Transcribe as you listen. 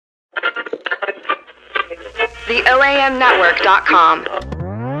TheOAMNetwork.com.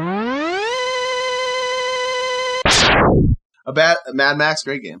 Mad Max,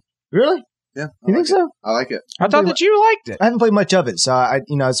 great game. Really? Yeah. You think so? I like it. I thought that you liked it. I haven't played much of it, so I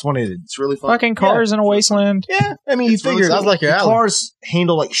just wanted to. It's really fun. Fucking cars in a wasteland. Yeah, I mean, you It's really figure sounds like your the alley. cars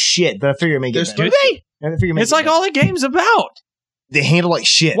handle like shit, but I figure it may get better. Do they? I figure it may It's get like better. all the game's about. They handle like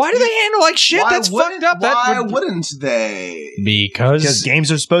shit. Why do they handle like shit? That's fucked up. Why wouldn't they? Because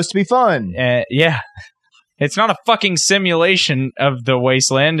games are supposed to be fun. Yeah. It's not a fucking simulation of the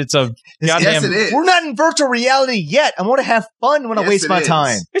wasteland. It's a goddamn... Yes, it is. We're not in virtual reality yet. I want to have fun when I waste my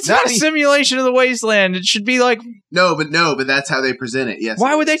time. It's not a simulation of the wasteland. It should be like... No, but that's how they present it. Yes.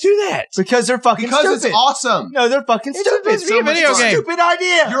 Why would they do that? Because they're fucking Because stupid. it's awesome. No, they're fucking stupid. supposed to be a video It's a game. stupid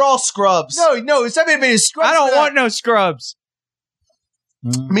idea. You're all scrubs. No, it's not going to be a scrubs. I don't want no scrubs.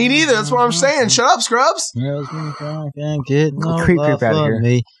 Me neither. That's what I'm saying. Shut up, scrubs. Get no Creep love out of from here.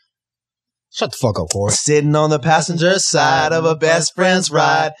 me. Shut the fuck up, Corey. Sitting on the passenger side of a best friend's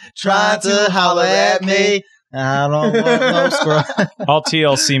ride, trying to holler at me. I don't want no scrub. I'll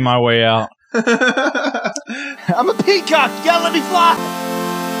TLC my way out. I'm a peacock. You gotta let me fly.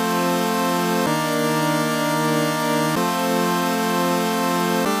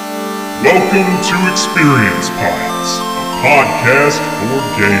 Welcome to Experience Piles, a podcast for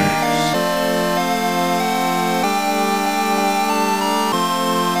gamers.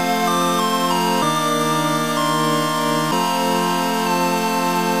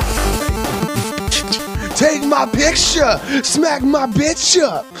 Take my picture, smack my bitch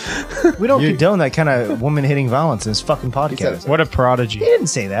up. We don't condone that kind of woman hitting violence in this fucking podcast. What a prodigy. He didn't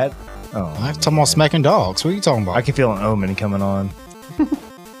say that. Oh, I'm talking about smacking dogs. What are you talking about? I can feel an omen coming on.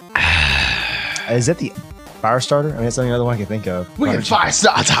 Is that the Firestarter? I mean, that's the only other one I can think of. Wicked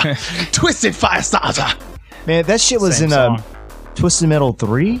Firestarter, Twisted Firestarter. Man, that shit was Same in song. Twisted Metal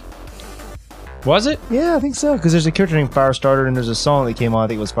 3. Was it? Yeah, I think so. Because there's a character named Firestarter, and there's a song that came on. I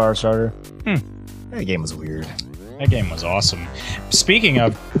think it was Firestarter. That game was weird. That game was awesome. Speaking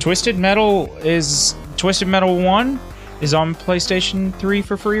of, Twisted Metal 1 is on PlayStation 3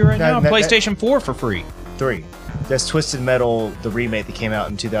 for free right now. PlayStation 4 for free. 3. That's Twisted Metal, the remake that came out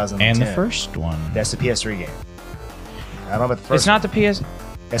in 2010. And the first one. That's the PS3 game. I don't know about the first It's not the PS...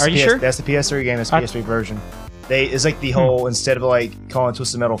 That's Are the you sure? That's the PS3 game. That's the PS3 version. It's like the whole, instead of like calling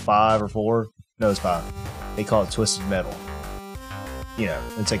Twisted Metal 5 or 4, no, it's 5. They call it Twisted Metal. You know,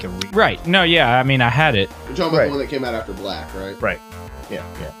 it's like a... Right. No, yeah, I mean, I had it. You're talking about the one that came out after Black, right? Right. Yeah.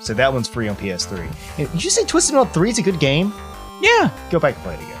 So that one's free on PS3. Did you say Twisted Metal 3 is a good game? Yeah. Go back and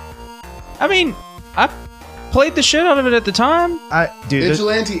play it again. I mean, I played the shit out of it at the time. Dude,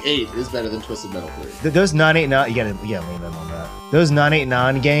 Vigilante 8 is better than Twisted Metal 3. those 989... You gotta lean in on that. Those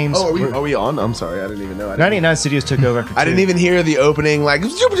 989 games... Oh, are we on? I'm sorry, I didn't even know. 989 Studios took over after I didn't even hear the opening, like,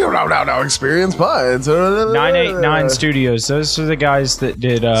 Experience Pies. 989 Studios. Those are the guys that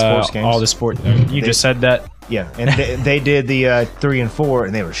did Sports games. all the sport. You just said that. Yeah, and they did the 3 and 4,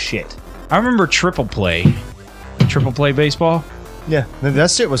 and they were shit. I remember Triple Play. Triple Play baseball. Yeah,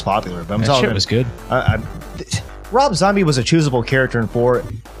 that shit was popular. But I'm That telling shit you, was good. Rob Zombie was a choosable character in 4.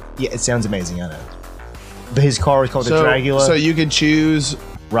 Yeah, it sounds amazing, I know. But his car was called the Dragula. So you could choose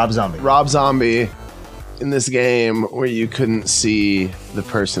Rob Zombie in this game where you couldn't see the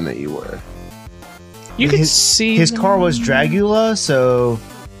person that you were. You could see his car was Dragula, so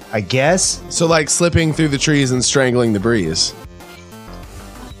I guess. So like slipping through the trees and strangling the breeze.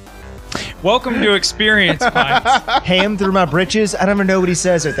 Welcome to Experience Pies. Ham through my britches. I don't even know what he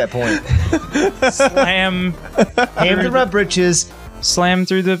says at that point. Slam. Ham through my britches. Slam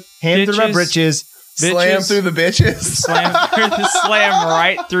through the Ham through my bitches. britches. Bitches. Slam through the bitches. Slam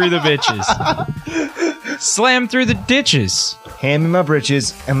right through the bitches. Slam through the ditches. Ham in my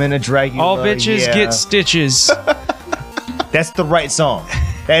britches. I'm gonna drag you. All bitches get stitches. That's the right song.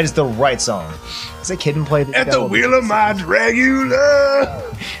 That is the right song. Is that Kid and Play? At the wheel of my Dragula.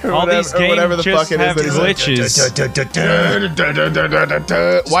 All these games whatever the just fuck it is have that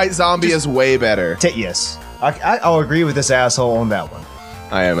glitches. White Zombie is way better. Yes. I'll agree with this asshole on that one.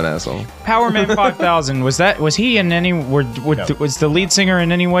 I am an asshole. Power Man 5000 was he in any? Was the lead singer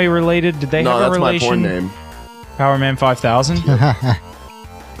in any way related? Did they have a relation? No, that's my porn name. Power Man 5000.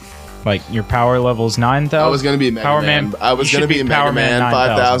 Like your power level's 9,000. I was gonna be Mega Power Man. Man. I was gonna be Power Mega Man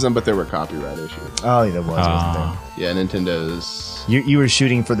 9000. 5000, but there were copyright issues. Oh, yeah, there was. Wasn't Yeah, Nintendo. You were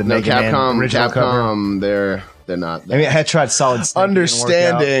shooting for the No, Mega Man Capcom. original cover. Capcom. They're not. I mean, I had tried Solid Snake.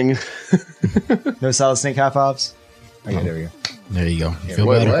 Understanding. No Solid Snake high fives? Okay, there we go. There you go. You feel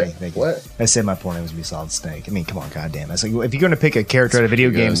What? better? What? Thank you. What? I said my porn name was going to be Solid Snake. I mean, come on, goddamn. I was like, if you're going to pick a character out of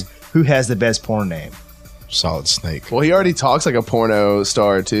video games, who has the best porn name? Solid Snake. Well, he already talks like a porno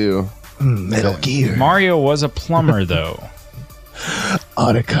star too. Metal Gear. Mario was a plumber, though.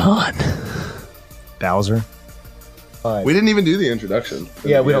 Otacon. Bowser. We didn't even do the introduction.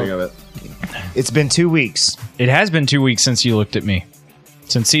 Yeah, we don't. Of it. It's been 2 weeks, It has been 2 weeks since you looked at me.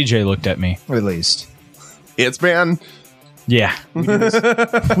 Since CJ looked at me. at least. It's been. Yeah. We've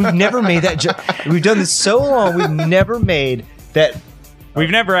never made that joke. We've done this so long. We've never made that We've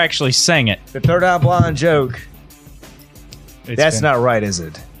never actually sang it. the Third Eye Blind joke. That's been- not right, is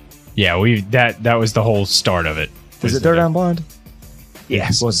it? Yeah, that was the whole start of it. Is it Third Eye Blind? Yeah,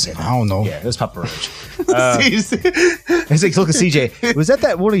 it was. I don't know. Yeah, it was Papa Roach. Jeez. It's like, look at CJ. Was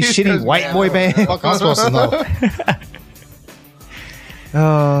that one of these shitty white boy bands? Fuck, I'm supposed to know.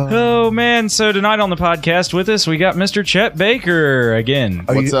 Oh man! So tonight on the podcast with us, we got Mr. Chet Baker again.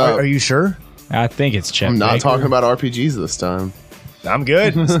 What's up? Are you sure? I think it's Chet. I'm not Baker. talking about RPGs this time. I'm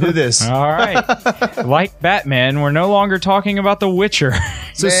good. Let's do this. All right. Like Batman, we're no longer talking about The Witcher.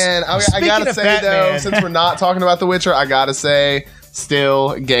 So Man, I speaking gotta of say Batman- though, since we're not talking about The Witcher, I gotta say,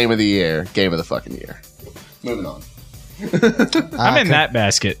 still game of the year, game of the fucking year. Moving on. I'm in that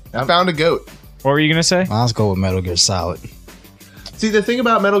basket. I found a goat. What were you gonna say? Let's go with Metal Gear Solid. See, the thing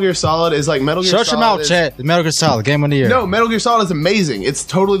about Metal Gear Solid is like Metal Gear Shut Solid your mouth, is- Chad. The Metal Gear Solid game of the year. No, Metal Gear Solid is amazing. It's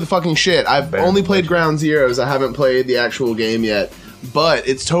totally the fucking shit. I've only played Ground Zeroes. I haven't played the actual game yet. But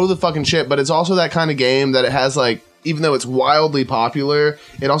it's totally the fucking shit. But it's also that kind of game that it has like, even though it's wildly popular,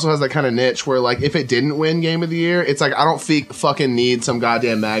 it also has that kind of niche where like if it didn't win Game of the Year, it's like I don't fucking need some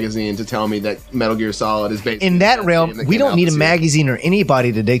goddamn magazine to tell me that Metal Gear Solid is basically In the that best realm, game that we came don't out need a this year. magazine or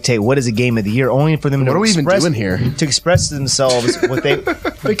anybody to dictate what is a game of the year. Only for them to What are we even express, doing here? To express themselves what they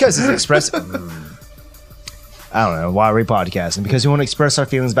because it's express. I don't know why are we podcasting, because we want to express our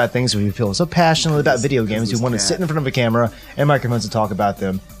feelings about things we feel so passionately about video games. We want to sit in front of a camera and microphones and talk about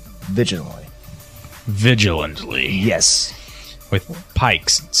them vigilantly. Vigilantly. Yes, With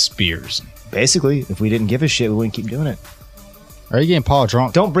pikes and spears. basically, if we didn't give a shit, we wouldn't keep doing it. Are you getting Paul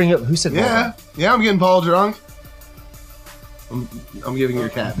drunk? Don't bring up who said Yeah, yeah, I'm getting Paul drunk. I'm giving your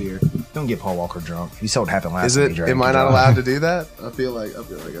cat beer. Don't get Paul Walker drunk. You saw what happened last Is time. it? he drank Am I and not drunk. allowed to do that? I feel like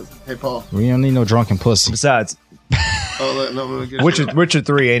it's, hey Paul. We don't need no drunken pussy. Besides, Oh, no, I'm gonna get Witcher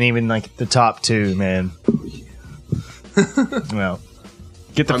 3 ain't even like the top 2, man. Well,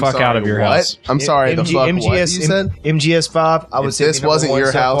 Get the I'm fuck sorry, out of your what? house. I'm sorry. The fuck what you said? MGS 5. I would If say this number wasn't 1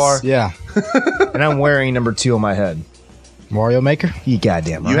 your so house- far, Yeah. and I'm wearing number 2 on my head. Mario Maker? You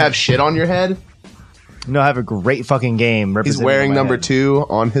goddamn right. You have shit on your head. No, I have a great fucking game. He's represented wearing on my number head. 2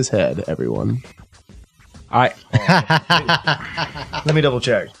 on his head. Everyone. I Let me double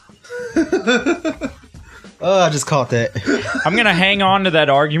check. Oh, I just caught that. I'm gonna hang on to that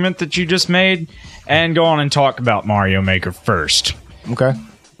argument that you just made and go on and talk about Mario Maker first. Okay.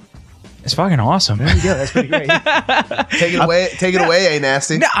 It's fucking awesome. There you go. That's pretty great. Take it away, A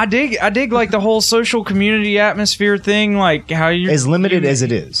Nasty. No, I dig like the whole social community atmosphere thing, like how you As limited as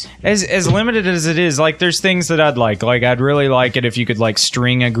it is. as limited as it is. Like there's things that I'd like I'd really like it if you could like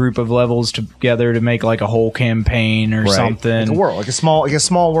string a group of levels together to make like a whole campaign or something. Like a world. Like a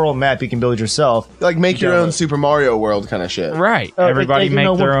small world map you can build yourself. Like make your own Super Mario World kind of shit. Right. like Everybody you make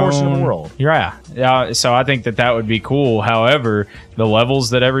know, their one portion own of the world. Yeah. So I think that would be cool. However, the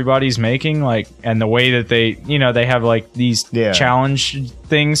levels that everybody's making, like, and the way that they have like these challenge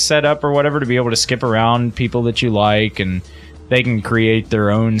things set up or whatever to be able to skip around people that you like, and they can create their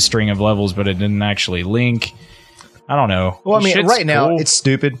own string of levels, but it didn't actually link. I don't know. Well, I mean, Shit's right now cool. it's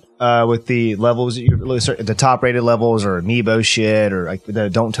stupid with the levels. The top rated levels or amiibo shit or like the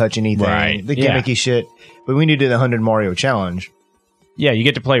don't touch anything, Right. the Yeah. gimmicky shit. But we need to do the 100 Mario challenge, yeah, you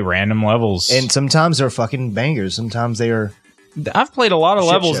get to play random levels, and sometimes they're fucking bangers. Sometimes they are. I've played a lot of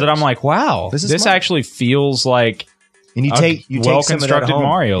Shit levels that shows. I'm like, wow, This this is fun. actually feels like And you A take some of that well-constructed home.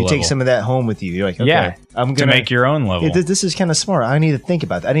 Mario You take level. some of that home with you. You're like, okay, yeah, I'm to gonna make your own level. Yeah, this is kind of smart. I need to think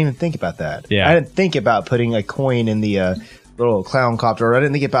about that. I didn't even think about that. Yeah. I didn't think about putting a coin in the little clown copter. I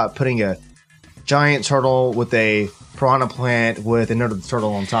didn't think about putting a giant turtle with a piranha plant with another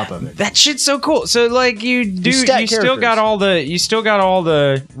turtle on top of it. That shit's so cool. So like you stack still got all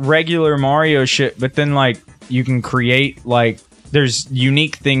the regular Mario shit, but then like you can create like there's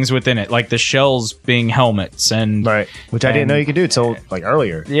unique things within it, like the shells being helmets and Which I didn't know you could do until like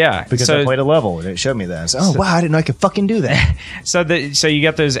earlier. yeah, Because so, I played a level and it showed me that. I said, oh wow, I didn't know I could fucking do that. so you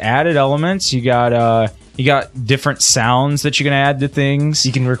got those added elements. You got different sounds that you can add to things.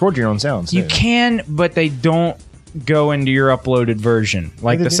 You can record your own sounds. You too. can, but they don't go into your uploaded version.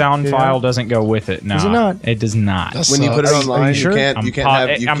 Like they the do. sound They file don't. doesn't go with it. No, It not? It does not. That's When you put it Are you online, you sure? can't. I'm You can't po-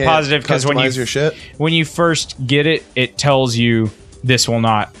 have. You I'm can't positive 'cause when customize you- your shit. When you first get it, it tells you this will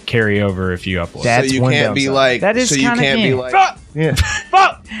not carry over if you upload. That's so you one can't be downside. like. That is So you kinda can't be neat. like. Fuck! Yeah.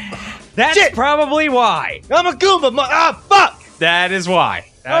 Fuck! That's probably why. I'm a Goomba. Fuck! That is why.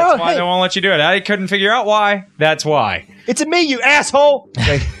 That's why hey. they won't let you do it. I couldn't figure out why. That's why. It's me, you asshole.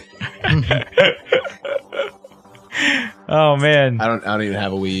 Oh man. I don't even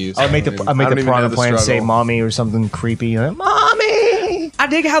have a Wii U. So I'll make the Piranha Plant say "mommy" or something creepy. Like, "Mommy." I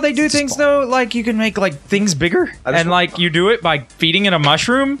dig how they do things though. Like you can make like things bigger, and like you do it by feeding it a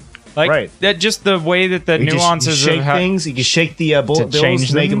mushroom. Like Right. that, just the way that the You nuances shake of how, things. You can shake the bullet to change bills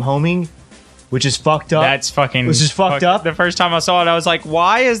to make them? them homing, which is fucked up. That's fucking. Which is fucked up. The first time I saw it, I was like,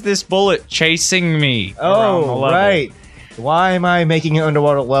 "Why is this bullet chasing me?" around the Oh, level? right. Why am I making an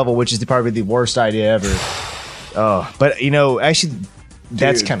underwater level, which is probably the worst idea ever? Oh, but actually,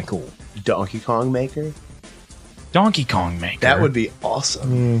 that's Dude. kind of cool. Donkey Kong Maker. Donkey Kong Maker. That would be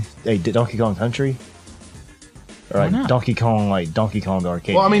awesome. Hey, Donkey Kong Country, or like not? Donkey Kong the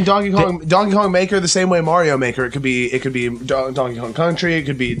arcade. Well, I mean, Donkey Kong Maker, the same way Mario Maker. It could be Donkey Kong Country. It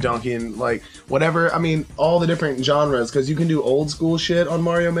could be Donkey and like whatever. I mean, all the different genres because you can do old school shit on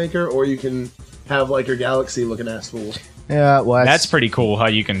Mario Maker, or you can have like your Galaxy looking ass fool. yeah, well, That's pretty cool how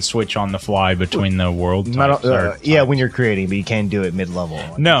you can switch on the fly between the world not, types. or yeah, when you're creating, but you can't do it mid-level.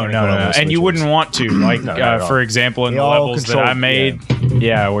 No, and you wouldn't want to. Like, No, not at all. for example, in They the all levels that control- I made,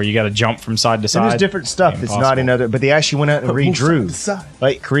 where you got to jump from side to side. And there's different stuff that's not in other, but they actually went out and redrew. side.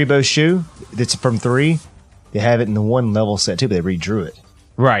 Like Karibo's shoe, that's from 3. They have it in the 1 level set too, but they redrew it.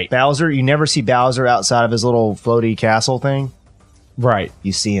 Right, Bowser, you never see Bowser outside of his little floaty castle thing. right.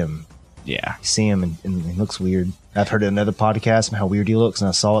 You see him. Yeah. You see him, and he looks weird. I've heard in another podcast about how weird he looks, and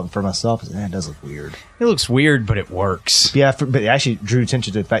I saw it for myself. And it does look weird. It looks weird, but it works. Yeah, but it actually drew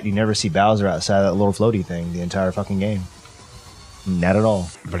attention to the fact you never see Bowser outside of that little floaty thing the entire fucking game. Not at all.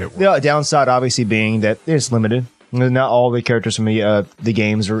 But it works. The downside, obviously, being that it's limited. Not all the characters from the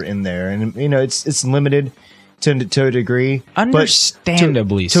games are in there, and it's limited to a degree. but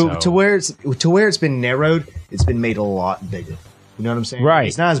Understandably so. to where it's been narrowed, it's been made a lot bigger. You know what I'm saying? Right.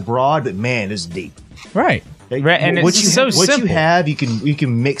 It's not as broad, but man, it's deep. Right. Like, Right, and what it's you, so what simple. you have, you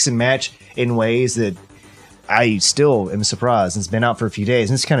can mix and match in ways that I still am surprised. It's been out for a few days,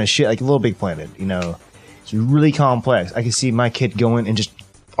 and it's kind of shit like Little Big Planet. It's really complex. I can see my kid going and just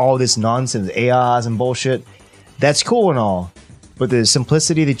all this nonsense, AIs and bullshit. That's cool and all, but the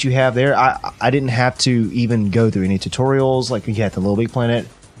simplicity that you have there, I didn't have to even go through any tutorials like you had the Little Big Planet.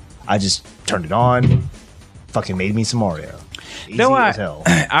 I just turned it on, fucking made me some Mario. Easy as hell.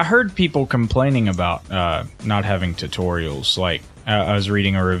 I heard people complaining about not having tutorials. Like I was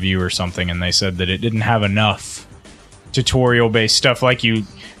reading a review or something, and they said that it didn't have enough tutorial-based stuff. Like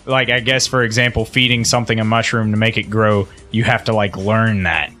I guess for example, feeding something a mushroom to make it grow, you have to like learn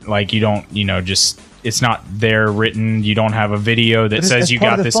that. Like you don't, just it's not there written. You don't have a video that says that's you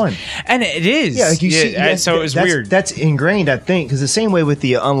part got of the this, fun. and it is. Yeah, like you see, so it was weird. That's ingrained, I think, because the same way with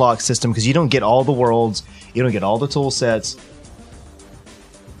the unlock system, because you don't get all the worlds, you don't get all the tool sets,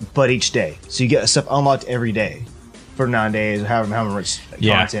 but each day. So you get stuff unlocked every day for 9 days, or however much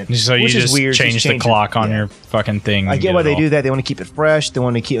content. So you which is just weird. change the it. clock on Yeah. your fucking thing. I and get why it they all. do that. They want to keep it fresh. They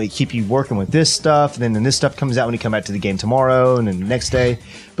want to keep you working with this stuff. And then this stuff comes out when you come back to the game tomorrow and then the next day.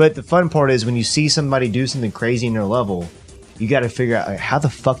 But the fun part is when you see somebody do something crazy in their level, you got to figure out how the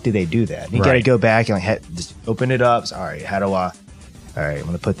fuck did they do that. And you got to Right. go back and just open it up. So, all right, all right, I'm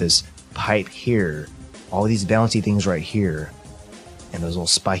going to put this pipe here. All these bouncy things right here. And those little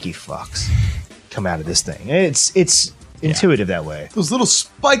spiky fucks come out of this thing. It's intuitive that way. Those little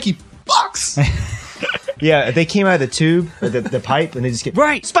spiky fucks. Yeah, if they came out of the tube, the pipe, and they just get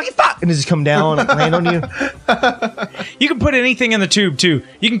Right. spiky fuck, and they just come down and land on you. You can put anything in the tube too.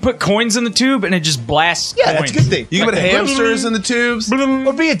 You can put coins in the tube, and it just blasts. Yeah, coins. that's a good thing. You can put hamsters in the tubes.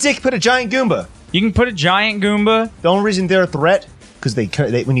 Or be a dick, put a giant Goomba. You can put a giant Goomba. The only reason they're a threat because they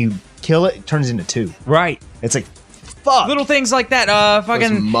when you kill it, it turns into 2. Right. It's like fuck. Little things like that.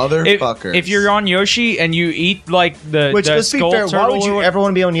 Fucking Those motherfuckers. If you're on Yoshi and you eat like the Which, the let's be skull fair, why turtle, would you or ever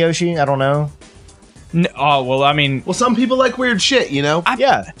want to be on Yoshi? I don't know. Oh well, I mean, Well, some people like weird shit,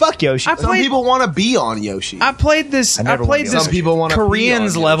 Yeah, fuck Yoshi. I Some played- people want to be on Yoshi. I played this. I never played wanted to this. Some people wanna be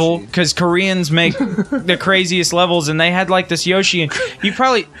Koreans on level Yoshi. because Koreans make the craziest levels, and they had like this Yoshi, and you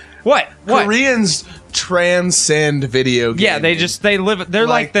probably what? Koreans transcend video games. Yeah, they live. They're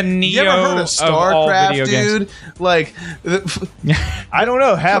like the Neo You ever heard of all StarCraft, video games. dude? Like I don't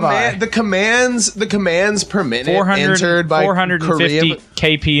know. Have I? the commands per minute 400, entered by 450 Korean.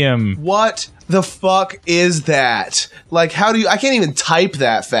 kpm. What the fuck is that? Like, how do you? I can't even type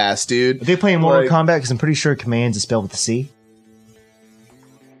that fast, dude. Are they playing Mortal Like- Kombat? Because I'm pretty sure commands is spelled with a C.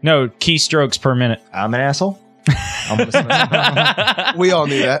 No keystrokes per minute. I'm an asshole. I'm gonna We all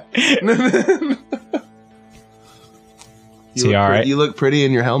knew that. Is he all right? You look pretty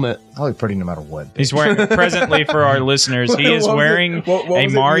in your helmet. I look pretty no matter what. He's wearing, presently for our listeners, he is wearing a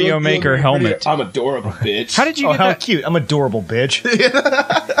Mario Maker helmet. I'm adorable, bitch. How did you Oh, get how that? cute. I'm adorable, bitch.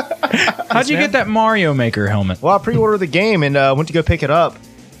 How'd you get that Mario Maker helmet? Well, I pre-ordered the game and went to go pick it up,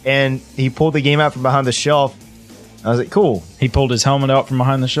 and he pulled the game out from behind the shelf. I was like, cool. He pulled his helmet out from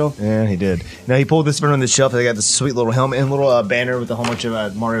behind the shelf. Yeah, he did. Now, he pulled this from the shelf. They got this sweet little helmet and little banner with a whole bunch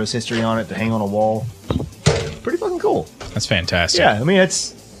of Mario's history on it to hang on a wall. Pretty fucking cool. That's fantastic. Yeah, I mean,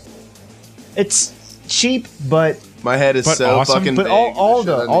 it's cheap, but My head is But so awesome. fucking but big.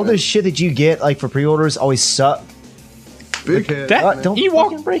 all the shit that you get like for pre-orders always suck. big head. That Don't you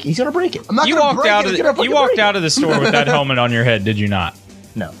fucking walked. break it. He's gonna break it. I'm not You gonna walked break out it. of It's gonna the, you fucking walked break out of the store with that helmet on your head, did you not?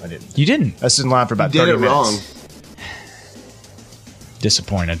 No, I didn't. You didn't. I stood in line for about it. You 30 did it minutes. wrong.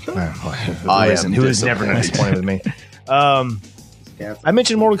 Disappointed. Who is never disappointed with me? I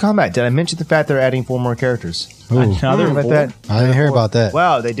mentioned Mortal Kombat. Did I mention the fact they're adding 4 more characters? Another About that? I didn't hear about that.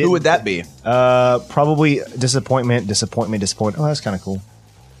 Wow, they did. Who would that be? Probably disappointment. Oh, that's kind of cool.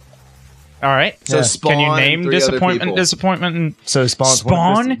 All right. So Yeah. Spawn Can you and name 3 other disappointment? people. Disappointment and So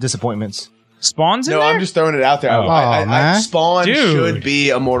Spawn? disappointments. Spawn's in No, there. I'm just throwing it out there. Oh. Man. Spawn Dude. should be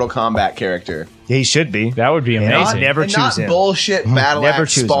a Mortal Kombat character. Yeah, he should be. That would be And amazing. I'd never And choose not him. bullshit battle Never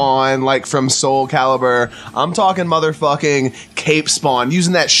axe choose him. Spawn like from Soul Calibur. I'm talking motherfucking Cape Spawn,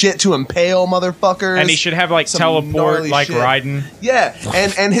 using that shit to impale motherfuckers. and he should have like Some teleport, gnarly like shit. Raiden. Yeah,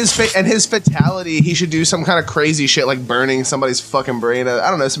 and his fatality, he should do some kind of crazy shit like burning somebody's fucking brain out. I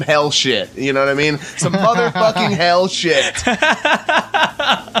don't know, some hell shit. You know what I mean? Some motherfucking hell shit.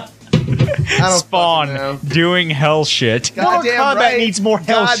 I don't Spawn fucking know. doing hell shit. Mortal Goddamn Kombat right. needs more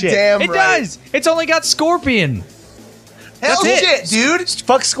hell shit. Goddamn It right. does. It's only got Scorpion. Hell That's it. shit, dude.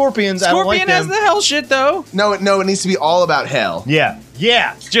 Fuck scorpions. I don't Scorpion like has them. the hell shit though. No, it needs to be all about hell. Yeah.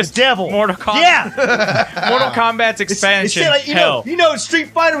 Just devil. Mortal Kombat. Yeah. Mortal Kombat's It's expansion. like, hell. you know, Street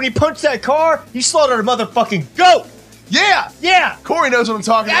Fighter when he punched that car, he slaughtered a motherfucking goat. Yeah, Yeah. Corey knows what I'm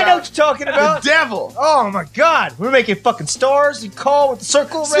talking I about. know what you're talking The about. devil. Oh my god. We're making fucking stars. You call with the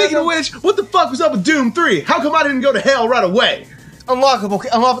circle around Speaking them. of which, what the fuck was up with Doom 3? How come I didn't go to hell right away? Unlockable.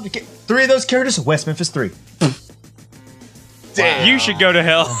 3 of those characters. West Memphis 3. Damn. You should go to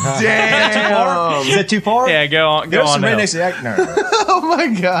hell. Damn. Is that too far? Yeah, go on. Go There's on. some hell. rednecks that no. Oh my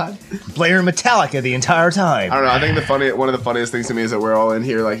god. Blaring Metallica the entire time. I don't know. I think one of the funniest things to me is that we're all in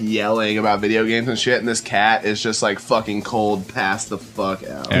here like yelling about video games and shit, and this cat is just like fucking cold past the fuck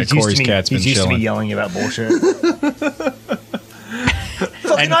out. Yeah, He's used Corey's to me- cat's been he's used to chilling. me yelling about bullshit.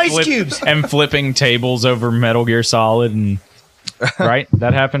 Fucking ice cubes. and flipping tables over Metal Gear Solid and right?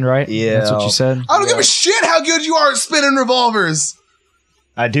 That happened, right? Yeah. That's what you said. I don't give a shit how good you are at spinning revolvers.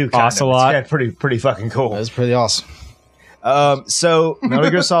 I do. Kind Ocelot. Of. It's pretty fucking cool. That's pretty awesome. So Metal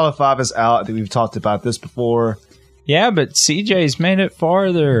Gear Solid 5 is out. I think we've talked about this before. Yeah, but CJ's made it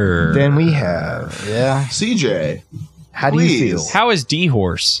farther. Then we have. Yeah. CJ, How do you Please. feel? How is D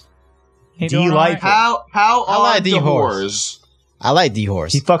Horse? Do you like how I are like the the whores? I like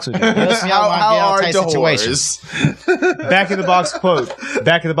D-Horse. He fucks with you. How are the situations. whores? Back of the box quote.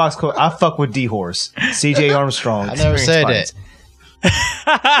 Back of the box quote. I fuck with D Horse. CJ Armstrong. I never said Experience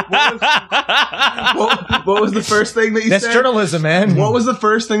What was the first thing that you That's said? journalism, man. What was the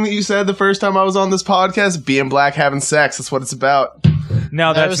first thing that you said the first time I was on this podcast? Being black, having sex. That's what it's about.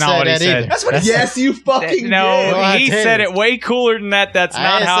 No, that's Never not what he said that said. either. That's what he Yes, you fucking No, did. I he didn't. said it way cooler than that. That's I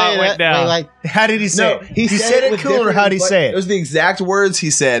not didn't how say it went that, down. Like, How did he say No, it? he said it it with cool or different how did he say It was it? the exact words he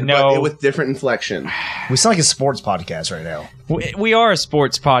said, No. but with different inflection. We sound like a sports podcast right now. We are a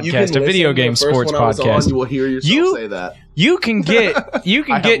sports podcast, a video game sports podcast. You will hear yourself You- say that. You can get I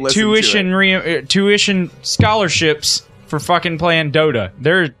have listened to tuition scholarships for fucking playing Dota.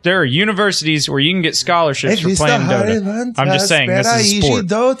 There are universities where you can get scholarships for playing Dota. I'm just saying this is a sport.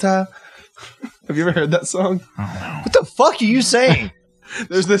 Dota. Have you ever heard that song? What the fuck are you saying?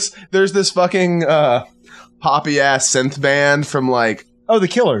 There's this fucking poppy ass synth band from like Oh, the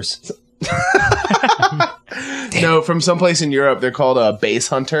Killers. no, from someplace in Europe. They're called Bass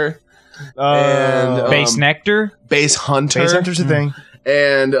Hunter. And Base Nectar. Bass Hunter. Base Hunter's a thing.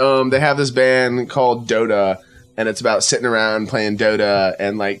 And they have this band called Dota, and it's about sitting around playing Dota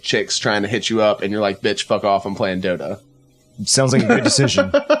and like chicks trying to hit you up, and you're like, "Bitch, fuck off! I'm playing Dota." Sounds like a good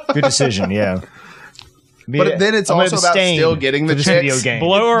decision. Good decision, yeah. But then it's I'm gonna also about abstain still getting the for this chicks. video game.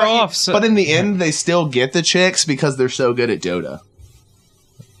 Blow her off. So, But in the end, they still get the chicks because they're so good at Dota.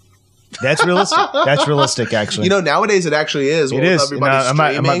 That's realistic. That's realistic, actually. You know, nowadays it actually is. It with is. everybody No, I'm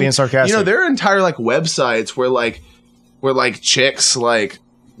not streaming. being sarcastic. You know, there are entire like websites where chicks like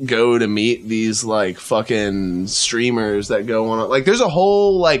go to meet these like fucking streamers that go on. Like, there's a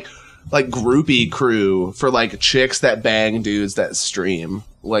whole like like groupie crew for like chicks that bang dudes that stream.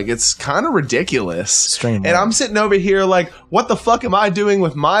 Like, it's kind of ridiculous. Stream, and I'm sitting over here like, what the fuck am I doing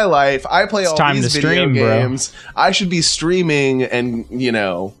with my life? I play all time these to video stream, bro. games. I should be streaming, and you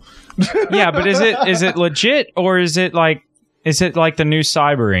know. Yeah, but is it legit, or is it like the new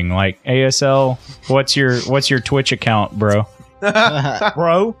cybering, like ASL? What's your Twitch account, bro?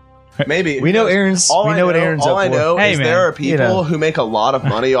 bro. Maybe We know Aaron's. All we I know what know, Aaron's all up I for. know Hey, is man. there are people You know. who make a lot of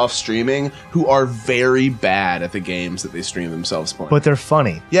money off streaming who are very bad at the games that they stream themselves playing. But they're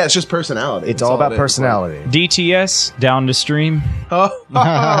funny. yeah, it's just personality. It's That's all about it is. personality. DTS down to stream?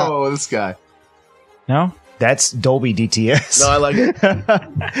 Oh, this guy. No. That's Dolby DTS. No, I like it.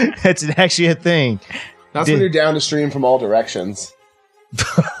 That's actually a thing. That's when you're down to stream from all directions.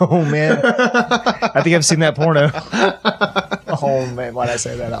 Oh man, I think I've seen that porno. Oh man, why'd I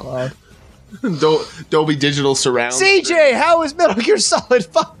say that out loud? Dolby Digital Surround. CJ, how is Metal Gear Solid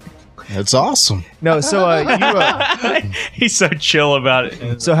 5? It's awesome. No, so you. He's so chill about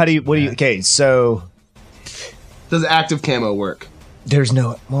it. So how do you? What do you? Okay, so Does active camo work? there's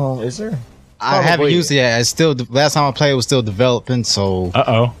no. Well, is there? I haven't Probably. used it yet. It's still last time I played it was still developing, so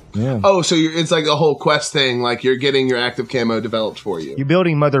Uh-oh. Oh, so it's like a whole quest thing. Like you're getting your active camo developed for you. You're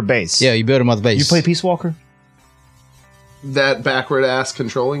building Mother Base. yeah, you build a mother base. You play Peace Walker? That backward ass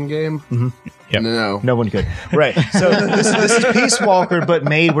controlling game. Mm-hmm. Yep. No. No one could. Right. So this is Peace Walker, but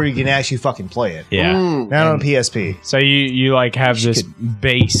made where you can actually fucking play it. Yeah. Not on PSP. So you like have this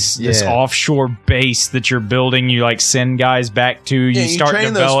base, this Yeah. offshore base that you're building. You like send guys back to. You Yeah, you start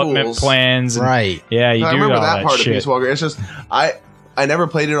train those development fools. plans. and- Right. Yeah, you I do remember all that part shit. of Peace Walker. It's just I never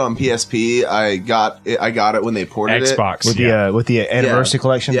played it on PSP. I got it when they ported it. Xbox. With the anniversary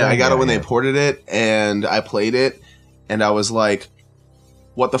collection. Yeah, thing? I got it when Yeah. they ported it, and I played it, and I was like,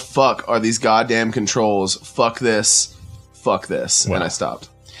 "What the fuck are these goddamn controls? Fuck this, and I stopped.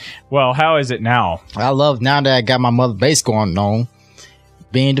 Well, how is it now? I love now that I got my mother base going on,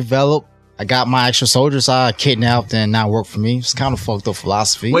 being developed. I got my extra soldiers I kidnapped and not work for me. It's kind of fucked up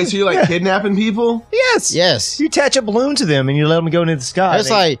philosophy. Wait, so you're like kidnapping people? Yes. Yes. You attach a balloon to them and you let them go into the sky. It's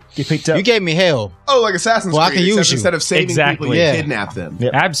They like get picked up. you gave me hell. Oh, like Assassin's Well, I Creed. can use except you. Instead of saving Exactly. people, you Yeah. kidnap them.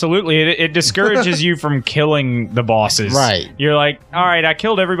 Yep. Absolutely, it discourages you from killing the bosses. Right. You're like, all right, I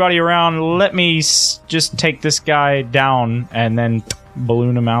killed everybody around. Let me just take this guy down and then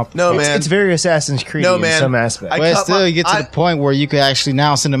balloon him out. No, it's, man. it's very Assassin's Creed No, in man. some aspects. I But cut still, my- you get to I- the point where you can actually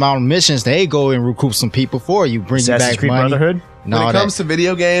now send them out on missions. They go and recruit some people for you, bring you Assassin's back Creed money. Brotherhood? No, When it that- comes to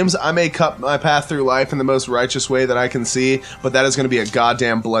video games, I may cut my path through life in the most righteous way that I can see, but that is going to be a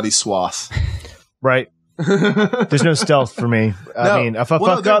goddamn bloody swath. Right. There's no stealth for me. I mean, if I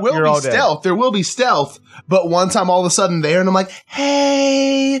fuck there up, will you're be all dead. stealth. There will be stealth, but once I'm all of a sudden there and I'm like,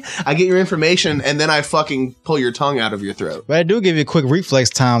 hey, I get your information, and then I fucking pull your tongue out of your throat. but I do give you a quick reflex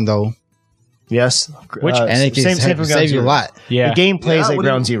time though, Yes. Which- and it can same save for Ground you a Zeroes. lot. Yeah. The game plays Yeah, like what do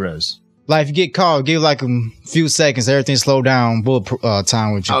Ground you- Zeroes. Like if you get caught, give like a few seconds, everything slow down, bullet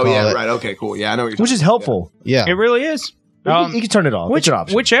time, what you Oh call yeah, it. right. Okay, cool. Yeah, I know what you're Which talking is helpful. Yeah. It really is. You can turn it off. It's an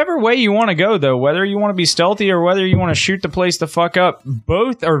option. Whichever way you want to go, though, whether you want to be stealthy or whether you want to shoot the place the fuck up,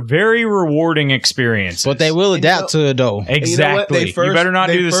 both are very rewarding experiences. But they will adapt to it though. exactly. you know what? They You first- better not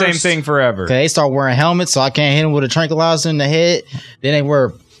they do the same first- thing forever. Okay, they start wearing helmets, so I can't hit them with a tranquilizer in the head. Then they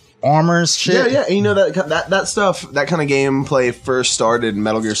wear armor and shit. Yeah, yeah. And you know that stuff, that kind of gameplay first started in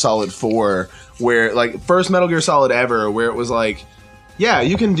Metal Gear Solid 4, where like first Metal Gear Solid ever, where it was like, yeah,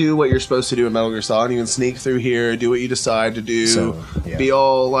 you can do what you're supposed to do in Metal Gear Solid. You can sneak through here, do what you decide to do, So, yeah. be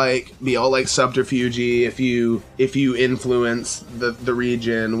all like subterfugey if you influence the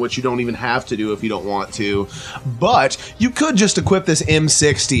region, which you don't even have to do if you don't want to. But you could just equip this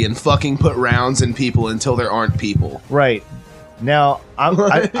M60 and fucking put rounds in people until there aren't people. Right. Now,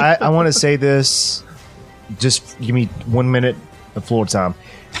 I want to say this. Just give me 1 minute of floor time.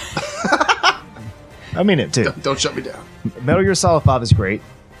 I mean it, too. Don't shut me down. Metal Gear Solid 5 is great.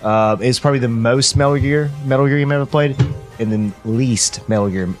 It's probably the most Metal Gear you've ever played, and then least Metal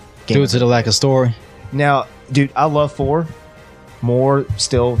Gear game. Due to the lack of story. Now, dude, I love 4 more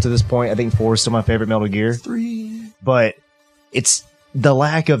still to this point. I think 4 is still my favorite Metal Gear. 3. But it's the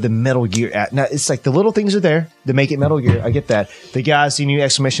lack of the Metal Gear. Now, it's like the little things are there to make it Metal Gear. I get that. The guys, you need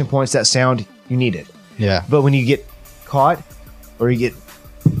exclamation points, that sound, you need it. Yeah. But when you get caught or you get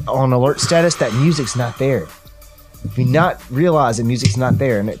on alert status, that music's not there. If you not realize that music's not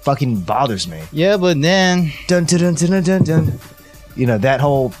there, and it fucking bothers me. Yeah, but then Dun dun dun dun dun dun. You know that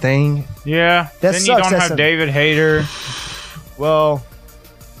whole thing. Yeah. That then you sucks. don't That's have a- David Hayter. Well,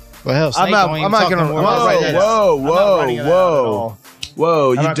 well hell, Snake not- don't even I'm not talk gonna- no more I'm not about writing that. that out. Whoa, I'm not whoa, writing it out at whoa. all.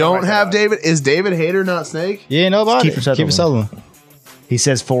 Whoa, not you gonna don't write that have out. David? Is David Hayter not Snake? You ain't know about Kiefer it. Sutherland. Kiefer Sutherland. He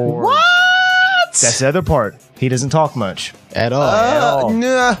says for What? That's the other part. He doesn't talk much At all.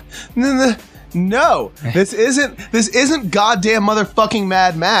 No, this isn't goddamn motherfucking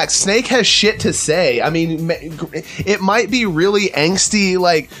Mad Max. Snake has shit to say. I mean, it might be really angsty,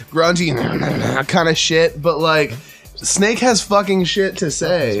 like grungy kind of shit, but like Snake has fucking shit to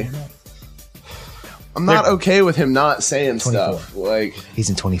say. I'm not okay with him not saying 24. stuff. Like He's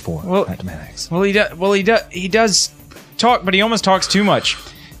in 24. Well- Mad Max. Well, he does talk, but he almost talks too much.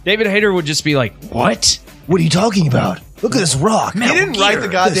 David Hayter would just be like, "What?" What are you talking about? Look at this rock. he didn't write the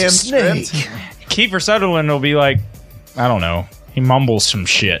goddamn Snake. script. Kiefer Sutherland will be like, I don't know. He mumbles some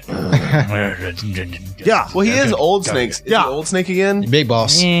shit. Yeah. Well, he is old Snake. Is he old Snake again? Big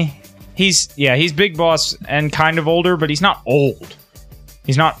boss. He's Big Boss and kind of older, but he's not old.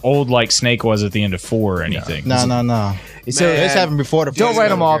 He's not old like Snake was at the end of 4 or anything. No. So This happened before the. don't write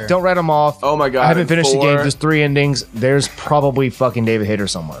them off. Don't write them off. Oh my god! I haven't finished the game. 4 There's 3 endings. There's probably fucking David Hayter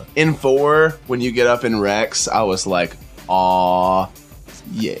somewhere. In 4, when you get up in Rex, I was like, aw,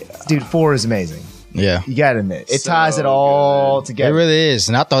 yeah. Dude, 4 is amazing. Yeah. You gotta admit. It So ties it all It together. really is.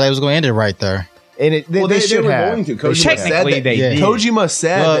 And I thought they was going to end it right there. And they should were have. going to. They Kojima should have. said Technically, that, they did. Kojima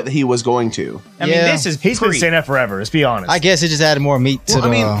said Well- that he was going to. I mean, Yeah. this is He's been pre- saying that forever. Let's be honest. I guess it just added more meat to Well, the.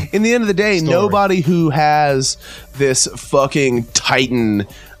 I mean, in the end of the day, story. nobody who has this fucking titan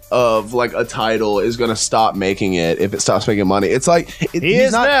of like a title is going to stop making it if it stops making money. It's like He he's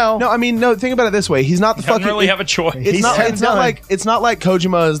is not, now. No, I mean, no. Think about it this way: he's not the doesn't fucking. really have a choice. It's not. It's not like. It's not like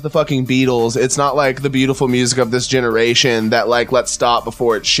Kojima is the fucking Beatles. It's not like the beautiful music of this generation that like let's stop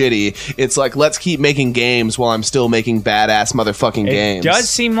before it's shitty. It's like let's keep making games while I'm still making badass motherfucking It games. does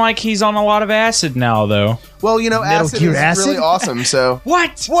seem like he's on a lot of acid now, though. Well, you know, Metal acid Gear is Acid? really awesome. So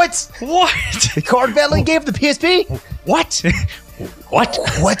What? What? What? The card battling game for the PSP? What? What?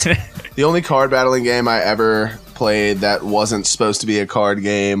 What? the only card battling game I ever played that wasn't supposed to be a card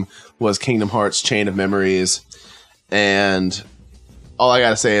game was Kingdom Hearts Chain of Memories, and all I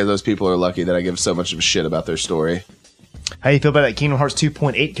gotta say is those people are lucky that I give so much of a shit about their story. How you feel about that Kingdom Hearts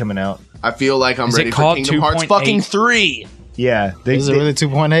 2.8 coming out? I feel like I'm Is ready it for called Kingdom Hearts 2.8? fucking 3. Yeah. They, Is it really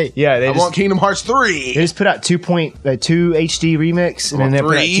 2.8? yeah, they I just, want Kingdom Hearts 3. they just put out 2 HD remix, and then they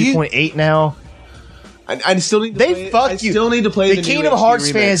put out 3? 2.8 now. I still need to They play, fuck I you. still need to play The the Kingdom new Hearts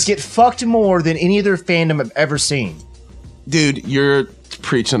HD fans remix. get fucked more than any other fandom I've ever seen. Dude, you're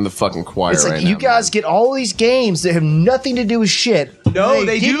preaching the fucking choir It's like right you now, guys get all these games that have nothing to do with shit. No,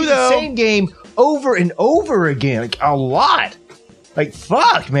 they give do, you though. The same game over and over again, like a lot. Like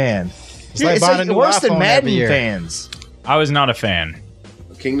fuck, man. It's like it's buying like a new worse than iPhone Madden every year. fans. I was not a fan. man.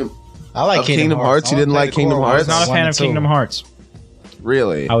 Kingdom. I like Of Kingdom Hearts? You I didn't wanna like play the Kingdom core I Hearts? was not a ones, fan 1 of and 2. Kingdom Hearts.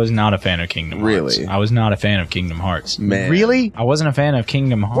 Really? I was not a fan of Kingdom Hearts. Really? I was not a fan of Kingdom Hearts. Man. Really? I wasn't a fan of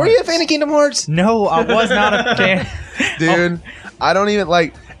Kingdom Hearts. Were you a fan of Kingdom Hearts? No, I was not a fan. Dude, I don't even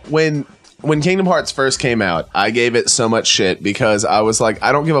like when Kingdom Hearts first came out, I gave it so much shit because I was like,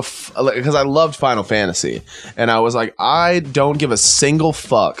 I don't give a because I loved Final Fantasy, and I was like, I don't give a single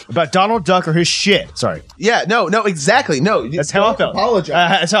fuck. About Donald Duck or his shit. Sorry. Yeah, no, exactly, no. That's how I don't felt. Apologize.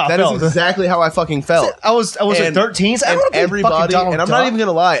 That's how I That felt. is exactly how I fucking felt. I was at 13. So I and don't know everybody, and I'm not even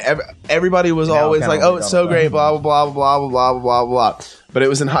gonna lie, everybody was always kinda like, like "Oh, it's so Donald great," Duck. blah blah blah blah blah blah blah blah. But it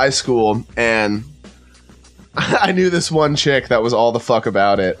was in high school, and I knew this one chick that was all the fuck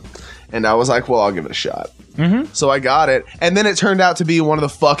about it, and I was like, "Well, I'll give it a shot." Mm-hmm. So I got it, and then it turned out to be one of the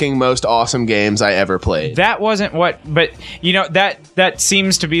fucking most awesome games I ever played. That wasn't what, but you know that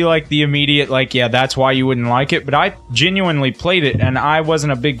seems to be like the immediate, like, yeah, that's why you wouldn't like it. But I genuinely played it, and I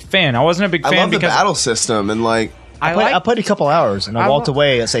wasn't a big fan. I wasn't a big I fan love the because battle system, and like, I played a couple hours and I walked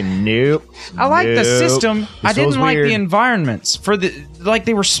away. I say nope. I like the Nope. system. This I feels didn't like weird. the environments for the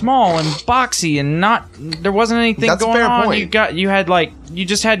they were small and boxy and not there wasn't anything That's a going fair on. point. You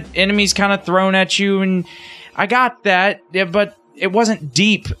just had enemies kind of thrown at you, and I got that, yeah, but it wasn't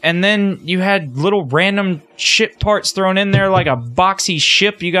deep. And then you had little random ship parts thrown in there, like a boxy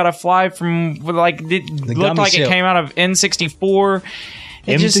ship you got to fly from. Like it looked gummy like ship. it came out of N64.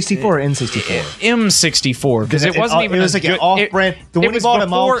 It just- M64 or N64? M64 because it wasn't even. It was a like an good- off-brand. The it one he was bought at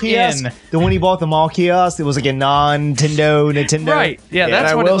mall before kiosk. N. The one he bought at the mall kiosk. It was like a non-Nintendo. Right. Yeah, and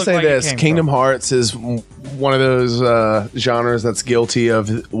that's I what it will looked say like it this: came Kingdom from. Hearts is one of those genres that's guilty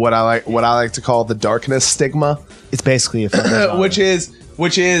of what I like to call the darkness stigma. It's basically a fucking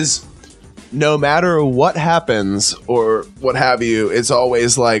which is no matter what happens or what have you, it's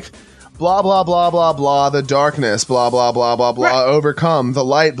always like blah blah blah blah blah, the darkness, blah blah blah blah blah, Right. overcome the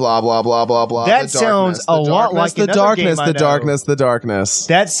light, blah blah blah blah blah. That the sounds darkness, the a lot darkness, like the another darkness, game I the know. darkness, the darkness.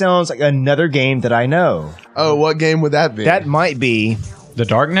 That sounds like another game that I know. Oh, what game would that be? That might be The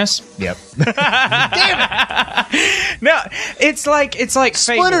Darkness? Yep. No, it's like Fable.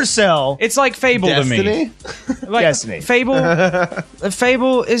 Splinter Cell. It's like Fable to me. Destiny? Like, Destiny.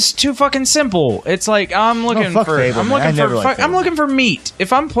 Fable is too fucking simple. It's like I'm looking fuck for Fable, I'm man. I looking never for liked I'm Fable. looking for meat.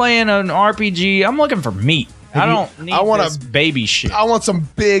 If I'm playing an RPG, I'm looking for meat. I don't need I wanna- this baby shit. I want some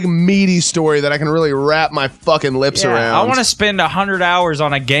big meaty story that I can really wrap my fucking lips around. I want to spend 100 hours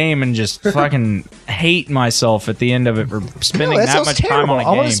on a game and just fucking hate myself at the end of it for spending that that sounds much terrible. time on a I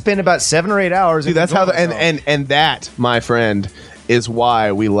want game. to spend about 7 or 8 hours. Dude, that's how the, and that, my friend, is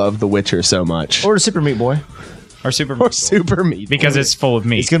why we love The Witcher so much. Or Super Meat Boy. or Super Or Super Meat. because it's full of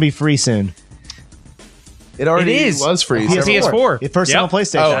meat. It's gonna be free soon. It already It is. was free. PS4. The first time on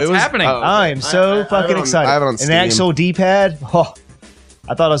PlayStation. Oh, That's it was happening. I am so fucking I have it excited. on An Steam. actual D-pad. Oh,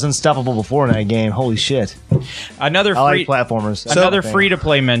 I thought I was unstoppable before in that game. Holy shit! Another I free like platformers. another free to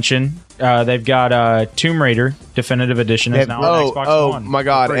play mention. They've got Tomb Raider Definitive Edition is They- now on Xbox Oh One. my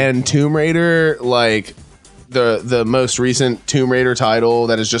god! And Tomb Raider, like the most recent Tomb Raider title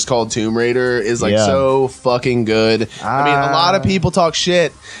that is just called Tomb Raider, is like Yeah. so fucking good. I mean, a lot of people talk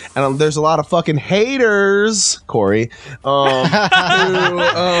shit, and there's a lot of fucking haters, Corey.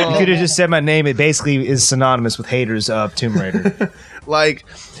 You could have just said my name. It basically is synonymous with haters of Tomb Raider. Like,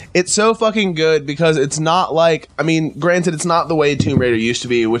 it's so fucking good because it's not like, I mean, granted, it's not the way Tomb Raider used to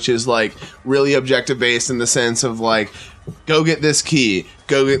be, which is like really objective based in the sense of like, go get this key,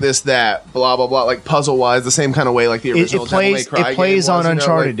 go get this, that, blah, blah, blah, like puzzle wise, the same kind of way like the It original Devil May plays. Cry It plays game on was, you know,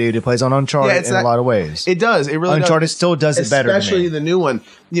 Uncharted, like- dude. It plays on Uncharted it's in that- a lot of ways. It does. It really Uncharted does. still does it better to me. Especially the new one.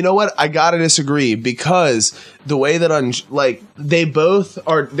 You know what? I gotta disagree because the way that they both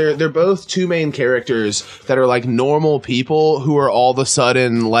are, they're both two main characters that are like normal people who are all of a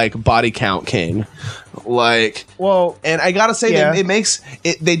sudden like body count king. Like, Well, and I gotta say Yeah. that it makes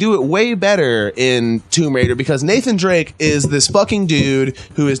it. They do it way better in Tomb Raider because Nathan Drake is this fucking dude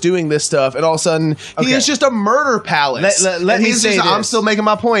who is doing this stuff, and all of a sudden he Okay. is just a murder palace. Let And me he's say just, I'm this. still making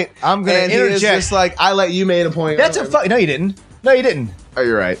my point. I'm gonna and he is interject. just like, I let you made a point. that's a fuck. No, you didn't. No, you didn't. Oh,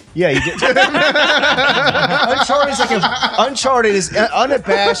 you're right. Yeah, you did. Uncharted is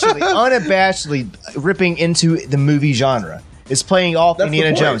unabashedly ripping into the movie genre. It's playing off That's the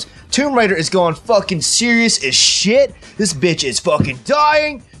Indiana point. Jones. Tomb Raider is going fucking serious as shit. This bitch is fucking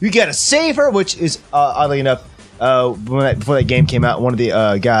dying. You gotta save her, which is oddly enough, before that game came out, one of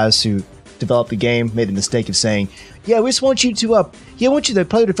the guys who developed the game made the mistake of saying, "Yeah, we just want you to I want you to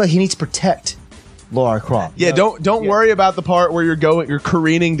play with her. He needs to protect Lara Croft." Yeah, don't worry about the part where you're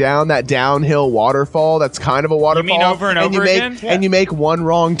careening down that downhill waterfall. That's kind of a waterfall. mean over and over you make, again? And you make one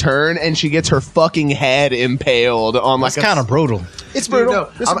wrong turn, and she gets her fucking head impaled on like It's kind of brutal. It's Dude, brutal. no,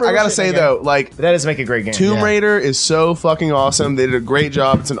 It's a I brutal gotta shit say in that though, game. like But that does make a great game. Tomb Yeah. Raider is so fucking awesome. They did a great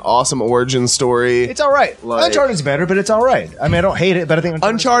job. It's an awesome origin story. It's all right. Like- Uncharted's better, but it's all right. I mean, I don't hate it, but I think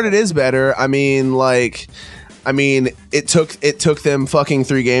Uncharted is better. I mean, it took them fucking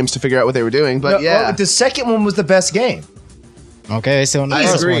 3 games to figure out what they were doing. But No, yeah, well, the second one was the best game. Okay, so on the I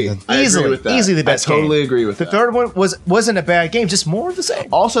first agree. one. Then. I agree Easily, with that. easily the best I totally game. agree with The that. third one wasn't a bad game, just more of the same.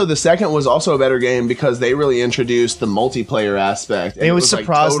 Also, the second was also a better game because they really introduced the multiplayer aspect. And It was like,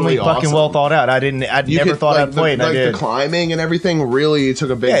 surprisingly totally fucking awesome. well thought out. I never thought I'd play it, and I did. The climbing and everything really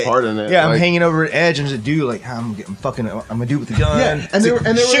took a big part in it. Yeah, I'm Like- hanging over an edge and just do like I'm gonna do it with the gun. Yeah, and there were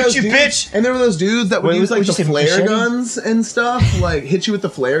shoot those you, dudes, bitch. And there were those dudes that would Wait, use like what'd the you say, flare machete? guns and stuff, like hit you with the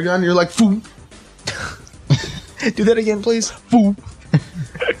flare gun. You're like, Foop. Do that again, please. Cut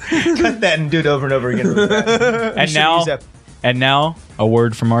that and do it over and over again. And now, a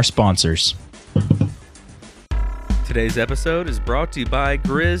word from our sponsors. Today's episode is brought to you by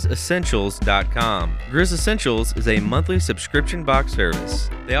GrizzEssentials.com. Grizz Essentials is a monthly subscription box service.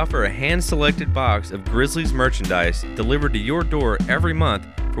 They offer a hand-selected box of Grizzlies merchandise delivered to your door every month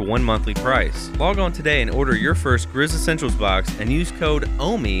for one monthly price. Log on today and order your first Grizz Essentials box and use code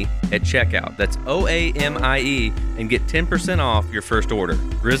OMIE at checkout. That's OAMIE and get 10% off your first order.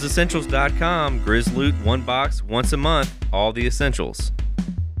 GrizzEssentials.com. Grizz Loot, one box, once a month, all the essentials.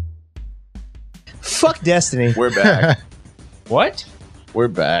 Fuck Destiny. We're back. What? We're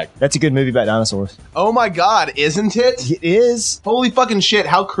back. That's a good movie about dinosaurs. Oh my god, isn't it? It is. Holy fucking shit!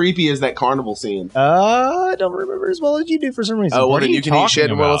 How creepy is that carnival scene? I don't remember as well as you do for some reason. Oh, well, What are then you you can eat shit.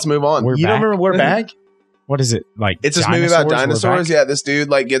 talking Well, about? let's move on. We're you don't back? remember we're back? What is it like? It's this movie about We're dinosaurs. back? Yeah, this dude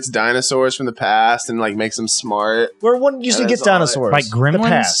like gets dinosaurs from the past and like makes them smart. Where one usually That gets is all right. dinosaurs. Like Gremlins? The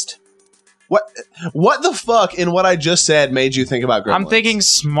past. What the fuck in what I just said made you think about Gremlins? I'm thinking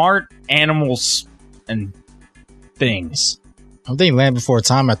smart animals and things. I'm thinking Land Before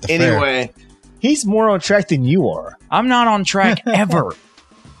Time at the fair. Anyway, He's more on track than you are. I'm not on track ever.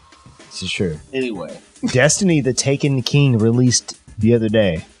 This is true. anyway. Destiny the Taken King released the other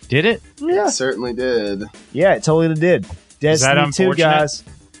day. Did it? Yeah. It certainly did. Yeah, it totally did. Destiny 2, guys.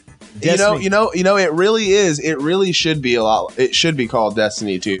 Destiny. You know, it really is. It really should be a lot. It should be called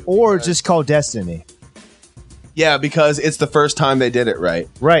Destiny 2. Or just called Destiny. Yeah, because it's the first time they did it right.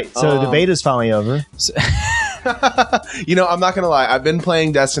 Right. So the beta's finally over. You know, I'm not going to lie. I've been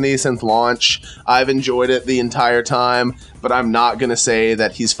playing Destiny since launch. I've enjoyed it the entire time, but I'm not going to say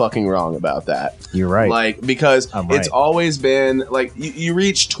that he's fucking wrong about that. You're right. Like, because I'm right. it's always been, like, you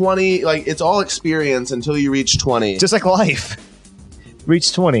reach 20, like, it's all experience until you reach 20. Just like life. Reach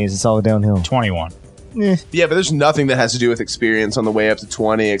 20s, it's all downhill. 21. Yeah, but there's nothing that has to do with experience on the way up to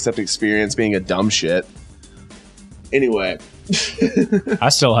 20 except experience being a dumb shit. Anyway. I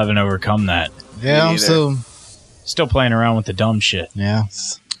still haven't overcome that. Yeah, I'm still playing around with the dumb shit. Yeah.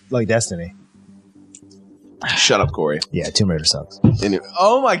 Like Destiny. Shut up, Corey. Yeah, Tomb Raider sucks. Anyway,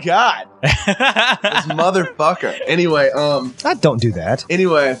 oh my god. This motherfucker. Anyway, Don't do that.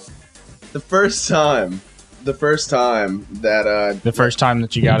 Anyway, the first time that The first time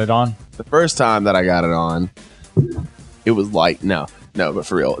that you got it on? the first time that I got it on, it was like no, but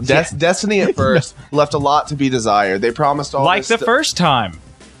for real. Destiny at first left a lot to be desired. They promised all Like this the first time.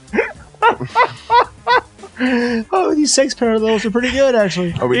 Oh, these sex parallels are pretty good,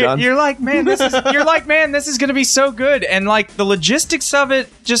 actually. Are we done? You're like, man, this is gonna be so good, and like the logistics of it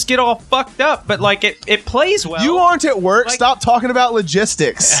just get all fucked up, but like it plays well. You aren't at work. Like- Stop talking about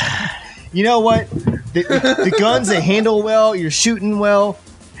logistics. You know what? The guns, they handle well. You're shooting well.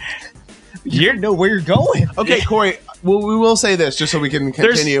 You don't know where you're going. Okay, Corey, well, we will say this just so we can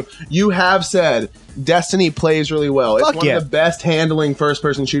continue. You have said Destiny plays really well. It's Fuck one yeah. of the best handling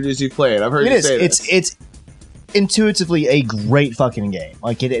first-person shooters you've played. I've heard It you is. say this. It's intuitively a great fucking game.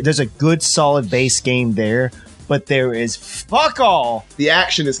 Like, there's a good, solid base game there, but there is fuck all The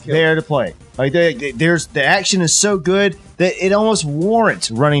action is killing. there to play. Like, there's the action is so good that it almost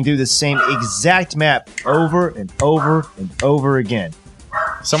warrants running through the same exact map over and over and over again.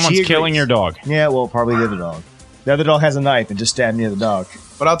 Someone's She killing agrees. your dog. Yeah, well, probably the other dog. The other dog has a knife and just stabbed near the dog.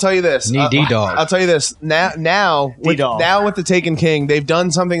 But I'll tell you this. Need D-Dog. I'll tell you this. Now with the Taken King, they've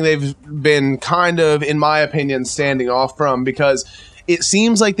done something they've been kind of, in my opinion, standing off from, because it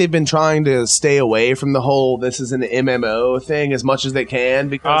seems like they've been trying to stay away from the whole this is an MMO thing as much as they can,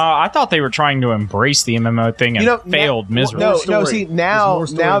 because I thought they were trying to embrace the MMO thing and failed miserably. No, see, now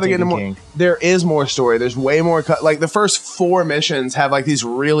they're getting more. There is more story. There's way more like the first 4 missions have like these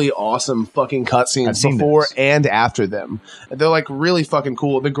really awesome fucking cutscenes before and after them. They're like really fucking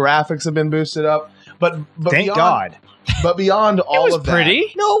cool. The graphics have been boosted up, but Thank God. But beyond all was of that,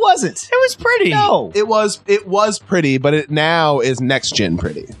 pretty. No, it wasn't. It was pretty. No. it was pretty, but it now is next gen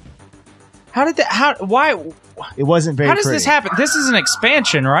pretty. How did that? Why? It wasn't very How does pretty. this happen? This is an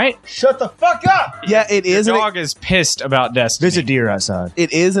expansion, right? Shut the fuck up! Yeah, it is. Your dog is pissed about Destiny. There's a deer outside.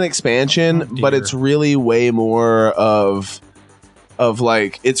 It is an expansion, Oh, but dear. it's really way more of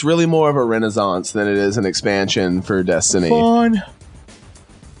like it's really more of a renaissance than it is an expansion for Destiny. Fun.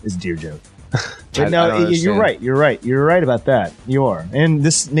 It's a deer joke. But I no, don't you're understand. right. You're right about that. You are. And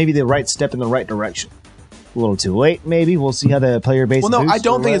this may be the right step in the right direction. A little too late, maybe. We'll see how the player base. Well, no, I boosts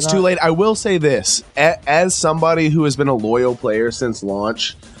don't or think it's too whatnot. late. I will say this: as somebody who has been a loyal player since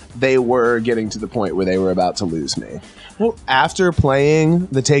launch, they were getting to the point where they were about to lose me. Well, after playing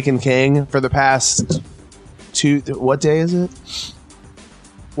the Taken King for the past what day is it?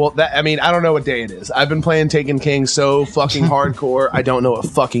 Well, I don't know what day it is. I've been playing Taken King so fucking hardcore. I don't know what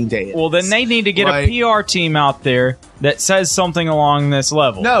fucking day it is. Well, then they need to get Like- a PR team out there that says something along this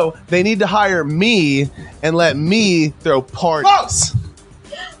level. No, they need to hire me and let me throw parties.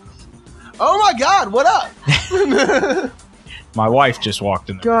 Oh my God! What up? My wife just walked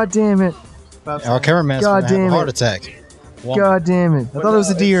in. God damn it. Our cameraman's God gonna have damn a it. heart attack. God damn it. I thought it was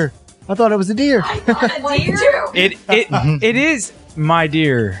a deer. I thought it was a deer. It is, my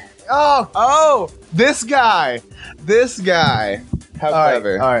dear. Oh, this guy. How All right,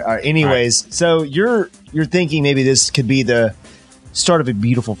 clever. all right. Anyways, so you're thinking maybe this could be the start of a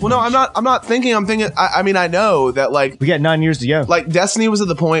beautiful Well, no, I'm not thinking. I'm thinking. I mean, I know that like We got 9 years to go. like Destiny was at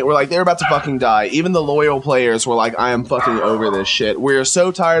the point where like they're about to fucking die. Even the loyal players were like, I am fucking over this shit. We're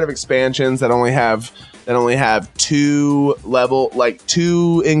so tired of expansions that only have 2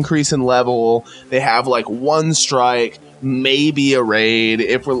 increase in level. They have like 1 strike, maybe a raid.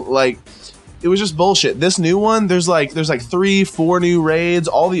 If we're like, it was just bullshit. This new one, there's like 3-4 new raids.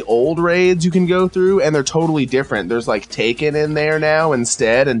 All the old raids you can go through, and they're totally different. There's like Taken in there now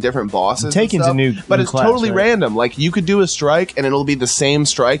instead, and different bosses. Taken's a new but it's class, totally right? random. Like you could do a strike, and it'll be the same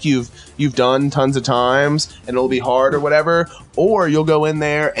strike you've done tons of times, and it'll be hard or whatever. Or you'll go in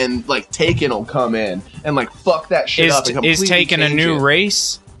there, and like Taken will come in and like fuck that shit up. And completely is Taken a change new it.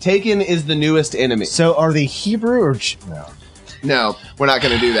 race? Taken is the newest enemy. So are they Hebrew or no? No, we're not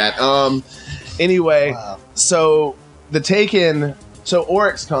going to do that. Anyway, so the Taken. So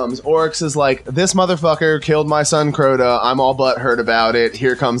Oryx comes. Oryx is like, this motherfucker killed my son Crota. I'm all butthurt about it.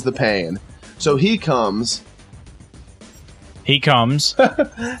 Here comes the pain. So he comes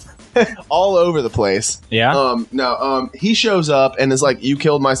all over the place. Yeah. He shows up and is like, you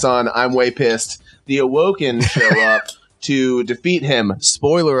killed my son. I'm way pissed. The Awoken show up to defeat him.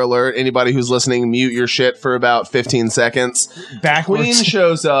 Spoiler alert, anybody who's listening, mute your shit for about 15 seconds. Queen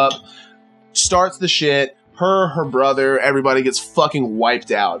shows up, starts the shit. Her brother, everybody gets fucking wiped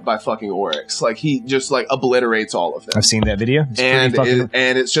out by fucking Oryx. Like, he just, like, obliterates all of them. I've seen that video. It's And pretty fucking-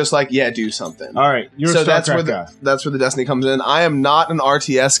 and it's just like, yeah, do something. all right, you're a that's where StarCraft guy. that's where the Destiny comes in. I am not an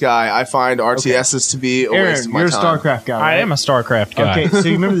RTS guy. I find RTSs to be a waste Aaron, of my you're a time. StarCraft guy. I Right? am a StarCraft guy. Okay, so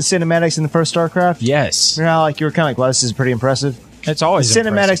you remember the cinematics in the first StarCraft? Yes. You know how, like, you were kind of like, wow, this is pretty impressive. It's always The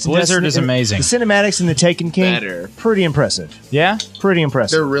cinematics in Blizzard Destiny- is amazing. The cinematics in the Taken King, Better. pretty impressive. Yeah. Pretty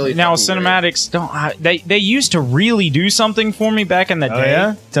impressive. They're really Now fucking great. cinematics don't. They used to really do something for me back in the Oh day.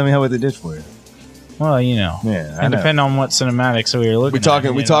 yeah? Tell me how what they did for you. Well, you know. Yeah, I It know. depend on what cinematics we were looking. We talking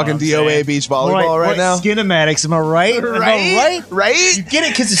at, we you know talking what I'm DOA saying? beach volleyball right now. Cinematics, am I right? Am I right? Right? You get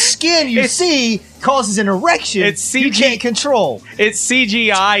it because the skin you It's- see causes an erection It's you CG. can't control. It's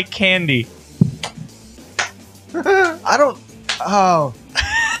CGI candy. I don't. Oh.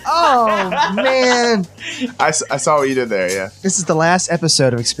 Oh, man. I saw what you did there, yeah. This is the last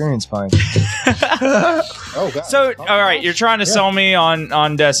episode of Experience Pine. Oh god. So, all right, you're trying to sell me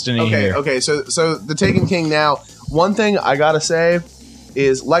on Destiny here. Okay, so the Taken King now, one thing I gotta say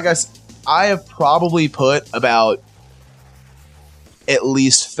is, like I have probably put about at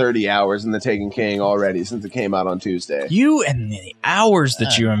least 30 hours in the Taken King already since it came out on Tuesday. You and the hours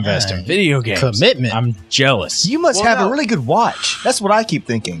that you invest in video games. Commitment. I'm jealous. You must Well, have no. a really good watch. That's what I keep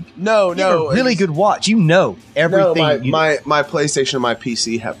thinking. No, You have a really good watch. You know everything. No, my PlayStation and my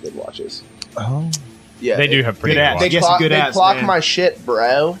PC have good watches. Oh. Yeah, They do have pretty Good good apps. watches. They Get some clock, good they apps, clock man. my shit,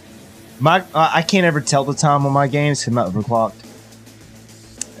 bro. I can't ever tell the time on my games because I'm not overclocked.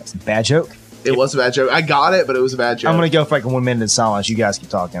 That's a bad joke. It was a bad joke. I got it, but it was a bad joke. I'm going to go for like a 1 minute of silence. You guys keep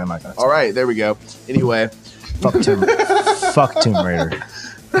talking. I'm not going to. All right, there we go. Anyway, Fuck Tomb Raider.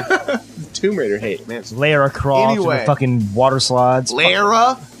 Tomb Raider hate, man. Lara Croft Anyway. and the fucking water slides.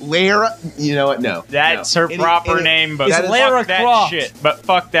 Lara, you know what? No, That's no. her proper name, but It's fuck Lara that Croft. shit. But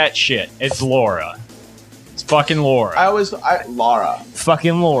fuck that shit. It's Laura. It's fucking Laura. Laura,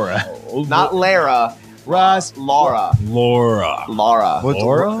 Fucking Laura. not Lara. Roz. Laura. Laura. What's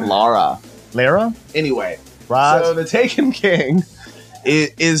Laura. Lara? Anyway, Roz. so the Taken King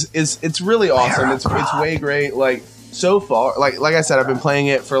is it's really awesome. It's way great. Like so far, like I said, I've been playing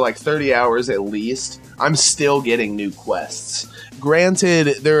it for like 30 hours at least. I'm still getting new quests.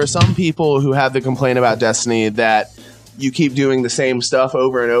 Granted, there are some people who have the complaint about Destiny that you keep doing the same stuff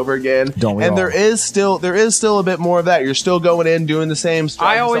over and over again. Don't we and all? there is still a bit more of that. You're still going in doing the same stuff.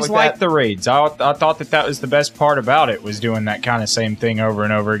 I and stuff always like liked the raids. I thought that was the best part about it, was doing that kind of same thing over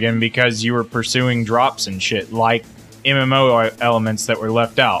and over again, because you were pursuing drops and shit like MMO elements that were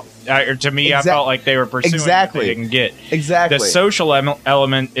left out. To me, I felt like they were pursuing what they didn't get. Exactly. The social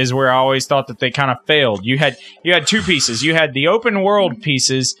element is where I always thought that they kind of failed. You had two pieces. You had the open world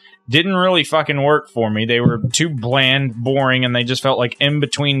pieces. Didn't really fucking work for me. They were too bland, boring, and they just felt like in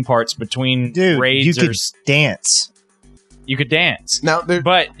between parts between Dude, raids. you could dance. You could dance. Now, but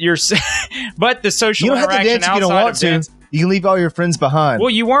but the social You don't have to interaction dance if you don't outside want of to. dance. You can leave all your friends behind. Well,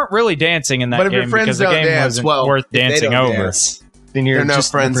 you weren't really dancing in that But if game your friends because the don't game dance, wasn't well, worth if they dancing don't over. dance, then you're they're no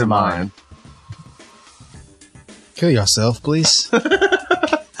just friends never of mind. mine. Kill yourself, please.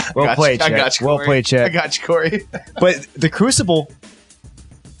 Well played, I Chet. got you, Well Corey. played, Chet. I got you, Corey. But the Crucible.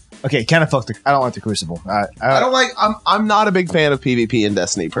 Okay, kind of fucked. I don't like the Crucible. I don't like. I'm not a big fan of PvP in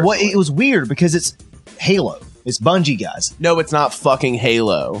Destiny. Personally. Well, it was weird because it's Halo. It's Bungie guys. No, it's not fucking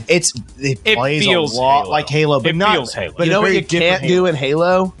Halo. It plays feels a lot Halo. like Halo, but It not. feels Halo. But You it's know what very you can't different do in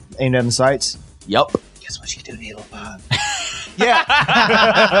Halo? Ain't nothing sights. Yup. Guess what you can do in Halo 5? Yeah.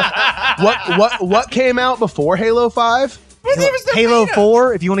 What came out before Halo 5? Halo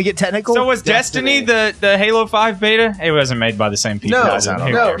 4, if you want to get technical. So was Destiny the Halo 5 beta? It wasn't made by the same people. No,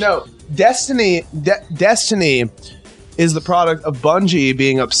 Who no, cares? no. Destiny is the product of Bungie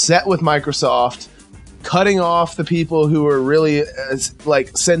being upset with Microsoft, cutting off the people who were really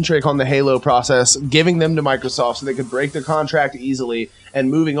centric on the Halo process, giving them to Microsoft so they could break their contract easily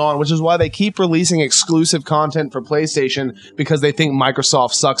and moving on, which is why they keep releasing exclusive content for PlayStation, because they think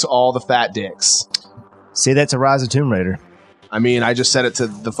Microsoft sucks all the fat dicks. See, that's a Rise of Tomb Raider. I mean, I just said it to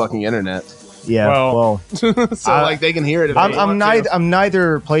the fucking internet. Yeah, well so they can hear it. If I'm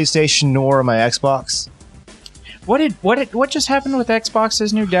neither PlayStation nor my Xbox. What just happened with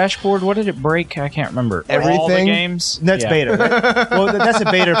Xbox's new dashboard? What did it break? I can't remember. Everything. All the games. That's beta. Right? Well, that's a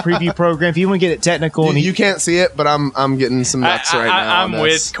beta preview program. If you want to get it technical, you can't see it, but I'm getting some nuts right now. I'm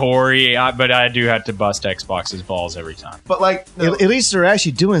with Corey, but I do have to bust Xbox's balls every time. But at least they're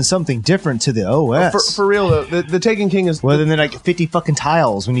actually doing something different to the OS. For real though, the Taken King is than like 50 fucking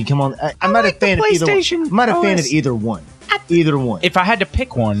tiles when you come on. I'm not a fan of either. I'm not a fan of either one. Either one. If I had to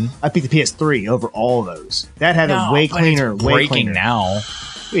pick one, I'd pick the PS3 over all of those. That had a way cleaner. Way cleaner now.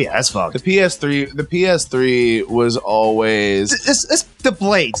 Yeah, that's fucked. The PS3 was always it's the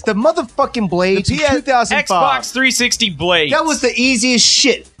blades, the motherfucking blades. The 2005 Xbox 360 blades. That was the easiest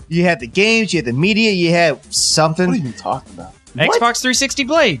shit. You had the games, you had the media, you had something. What are you talking about? Xbox 360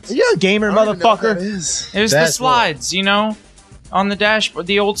 blades. You're a gamer, motherfucker. It was the slides, on the dashboard,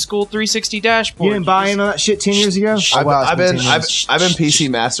 the old school 360 dashboard. You didn't buy into that shit 10 years ago? I've been PC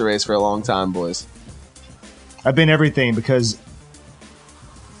Master Race for a long time, boys. I've been everything because.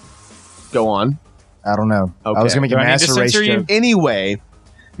 Go on. I don't know. Okay. I was going to make a Master Race joke. Anyway.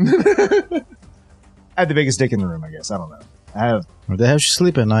 I had the biggest dick in the room, I guess. I don't know. I have. Where the hell you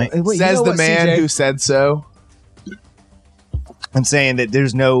sleep at night? Says the man CJ? Who said so. I'm saying that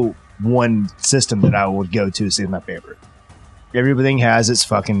there's no one system that I would go to see as my favorite. Everything has its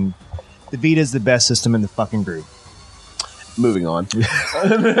fucking. The Vita is the best system in the fucking group. Moving on.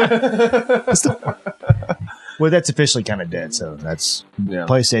 Well, that's officially kind of dead, so that's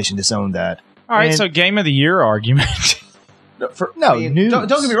PlayStation disowned that. All right, so Game of the Year argument. News. Don't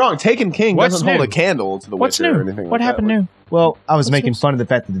get me wrong. Taken King doesn't hold a candle to the Witcher or anything. What happened new? Well, I was making fun of the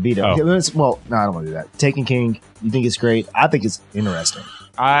fact that the Vita. Oh. Well, no, I don't want to do that. Taken King, you think it's great? I think it's interesting.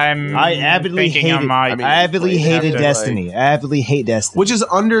 I avidly hated Destiny. I avidly hate Destiny, which is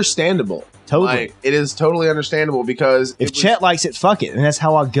understandable. Totally, it is totally understandable because if Chet likes it, fuck it, and that's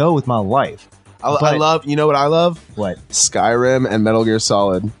how I go with my life. I love. You know what I love? What? Skyrim and Metal Gear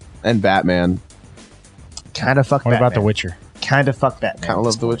Solid and Batman. Kind of fuck. What about The Witcher? Kind of fuck Batman. Kind of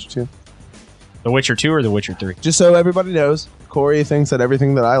love The Witcher 2. The Witcher 2 or The Witcher 3? Just so everybody knows, Corey thinks that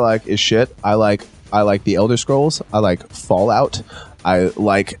everything that I like is shit. I like the Elder Scrolls. I like Fallout. I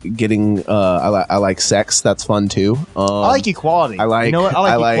like getting. I like sex. That's fun too. I like equality. I like. You know what?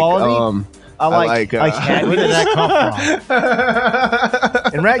 I like equality. Where did that come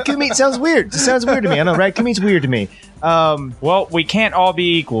from? And raccoon meat sounds weird. It sounds weird to me. I know raccoon meat's weird to me. Well, we can't all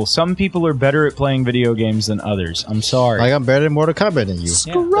be equal. Some people are better at playing video games than others. I'm sorry. Like I'm better at Mortal Kombat than you.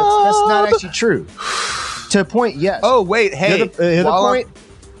 Yeah, that's not actually true. To a point, yes. Oh wait, hey. The point.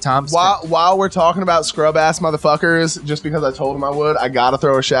 Tom, while we're talking about scrub ass motherfuckers, just because I told him I would, I gotta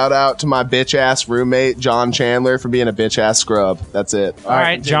throw a shout out to my bitch ass roommate John Chandler for being a bitch ass scrub. That's it. All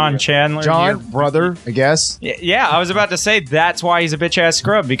right, John Chandler, John brother, I guess. Yeah, I was about to say that's why he's a bitch ass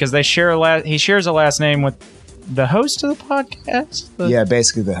scrub, because they share he shares a last name with the host of the podcast. Yeah,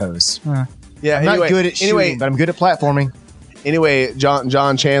 basically the host. Yeah, I'm not good at shooting, but I'm good at platforming. Anyway, John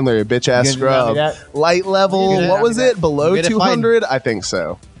Chandler, bitch ass scrub. Light level, what was it? Below 200? I think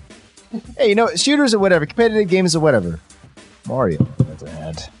so. Hey, you know, shooters or whatever, competitive games or whatever. Mario. That's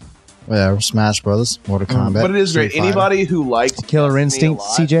bad. Whatever, Smash Brothers, Mortal Kombat. But it is great. Anybody who liked Killer Instinct,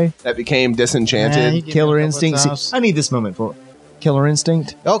 CJ, that became disenchanted. Killer Instinct. I need this moment for Killer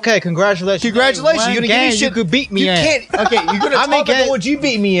Instinct. Okay, congratulations. Congratulations. You're gonna give me shit. You could beat me in. Can't. Okay, you're gonna talk about the one you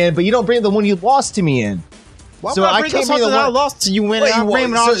beat me in, but you don't bring the one you lost to me in. So I can't bring the one I lost to you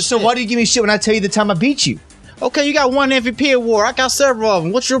in. So why do you give me shit when I tell you the time I beat you? Okay, you got one MVP award. I got several of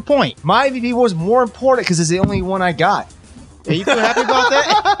them. What's your point? My MVP was more important because it's the only one I got. Are you feel happy about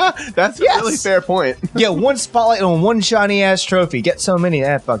that? That's a really fair point. Yeah, one spotlight on one shiny ass trophy. Get so many.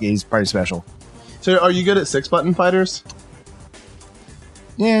 Fuck it, he's pretty special. So, are you good at 6-button fighters?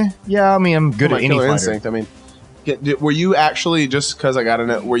 Yeah. I mean, I'm good at any Killer fighter. Instinct. I mean, were you actually, just because I got to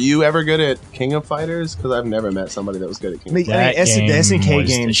know, were you ever good at King of Fighters? Because I've never met somebody that was good at King of Fighters. The SNK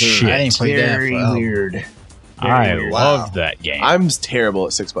games I ain't played that very weird. I love that game. I'm terrible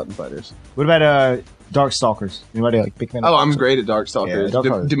at 6-button fighters. What about Darkstalkers? Anybody like big fan? Oh, I'm great at Darkstalkers.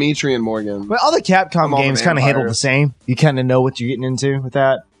 Yeah, Dimitri and Morgan. But all the Capcom games kind of handle the same. You kind of know what you're getting into with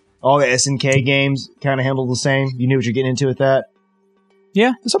that. All the SNK games kind of handle the same. You knew what you're getting into with that.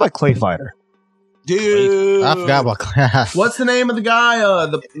 Yeah. Let's talk about Clay Fighter. Dude, I forgot about Clay. What's the name of the guy?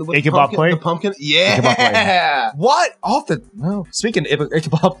 The Ichabod pumpkin, Clay? The pumpkin. Yeah. Ichabod Clay. What? Off the well, speaking of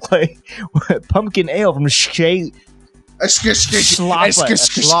Ichabod Clay, pumpkin ale from Shay. Sloppy. It's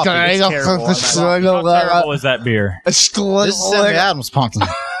terrible. How terrible is that beer? This is Sammy Adams pumpkin.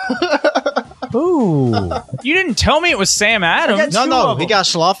 Ooh. You didn't tell me it was Sam Adams. No, he got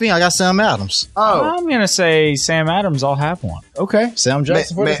Schloffy. I got Sam Adams. Oh, I'm gonna say Sam Adams. I'll have one. Okay. Sam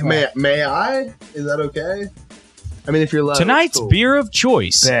Jackson. may I? Is that okay? I mean, if you're allowed. Tonight's cool. beer of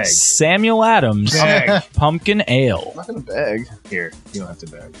choice: Beg. Samuel Adams Beg. Pumpkin Ale. I'm not gonna beg. Here, you don't have to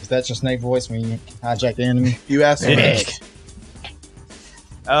beg. Is that your snake voice when you hijack the enemy? You asked me. Beg.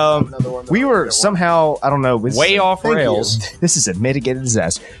 Another one that We I'll were get one. somehow, I don't know, Way off Thank rails. This is a mitigated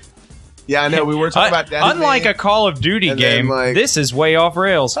disaster. Yeah, I know. We were talking about that. Unlike a Call of Duty And then, game, like- this is way off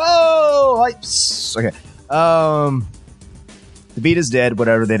rails. Oh, okay. The beat is dead.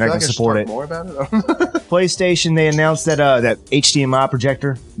 Whatever. They're not going to support it. More about it. PlayStation. They announced that that HDMI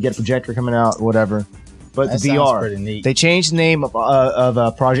projector. You get a projector coming out. Whatever. But That the sounds VR. pretty neat. They changed the name of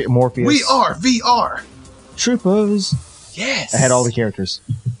Project Morpheus. We are VR. Troopers. Yes. I had all the characters.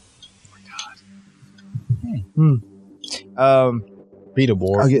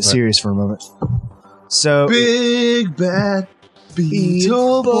 Beetleborg. I'll get serious for a moment. So, Big bad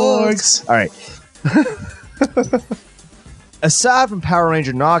Beetleborgs. all right. Aside from Power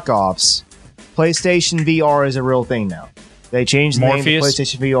Ranger knockoffs, PlayStation VR is a real thing now. They changed the Morpheus? name to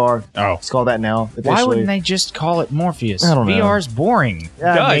PlayStation VR. Oh. It's called that now. Officially. Why wouldn't they just call it Morpheus? I don't know. VR's boring.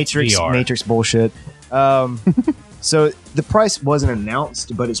 Yeah, Duh, Matrix, it's VR. Matrix bullshit. So the price wasn't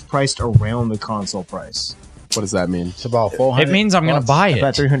announced, but it's priced around the console price. What does that mean? It's about 400. It means I'm going to buy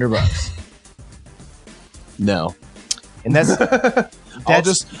About it. $300. No. And that's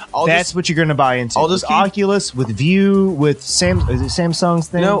that's what you're going to buy into. I'll just with keep- Oculus, with View, with is it Samsung's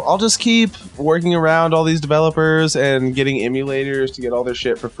thing. No, I'll just keep working around all these developers and getting emulators to get all their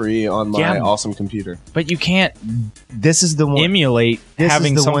shit for free on my Yeah. awesome computer. But you can't This is the one. emulate This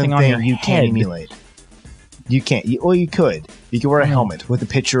having is the something one on thing your you head. can't emulate. You can't. Well, you could. You could wear a helmet with a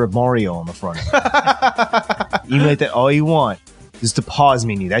picture of Mario on the front of it. Emulate that all you want. Just the pause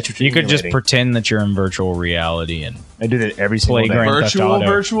menu. That's what you're You could just emulating. pretend that you're in virtual reality and I do that every single play day. Grand Theft Auto.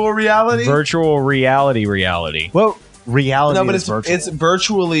 Virtual reality? Virtual reality. Well, reality No, but is virtual. it's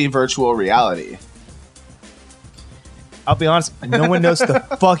virtually virtual reality. I'll be honest, no one knows what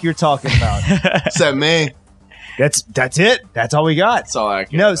the fuck you're talking about. Except me. That's it. That's all we got. That's all I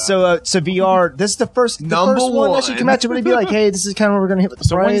care No, about. so VR. This is the first Number one that should one. come out to really be like, hey, this is kind of what we're gonna hit with the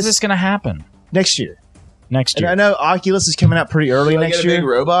So when price is this going to happen? next year. Next And year. I know Oculus is coming out pretty early Should I next get a big year.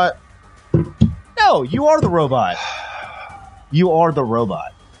 robot? No, you are the robot. You are the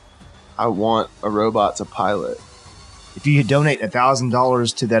robot. I want a robot to pilot. If you donate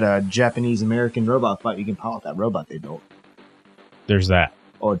 $1,000 to that Japanese American robot fight, you can pilot that robot they built. There's that.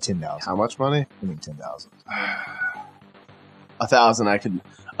 Or 10,000. How much money? I mean 10,000. 1,000 I could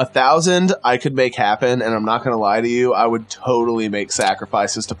 1,000 I could make happen, and I'm not gonna lie to you, I would totally make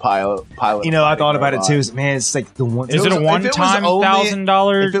sacrifices to pilot. You know, I a thought about it robot. too. Man, it's like the one. Is it a was- if it was one-time only-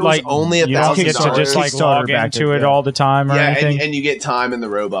 $1,000? if it was Like only you don't get to $1,000 just like Kickstarter log back into it, it yeah. all the time or Yeah, anything? and you get time in the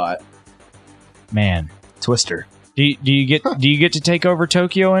robot. Man, Twister? do you get to take over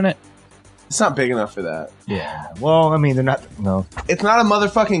Tokyo in it? It's not big enough for that. Yeah. Well, I mean, they're not. No. It's not a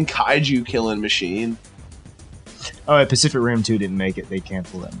motherfucking kaiju killing machine. Oh, yeah, Pacific Rim 2 didn't make it. They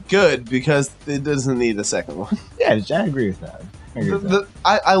canceled them. Good, because it doesn't need a second one. Yeah, I agree with that.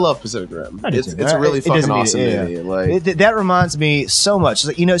 I love Pacific Rim. I do It's too. a really It fucking doesn't need it, awesome yeah. movie. Like, That reminds me so much. It's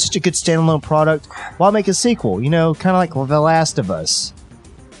like, you know, it's such a good standalone product. Why make a sequel? You know, kind of like The Last of Us.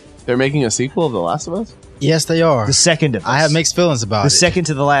 they're making a sequel of The Last of Us? Yes, they are. The second of Us. I have mixed feelings about The it. second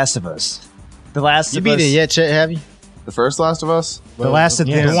to The Last of Us. The Last You of beat Us. it yet, Chet? Have you? The first Last of Us? The Last of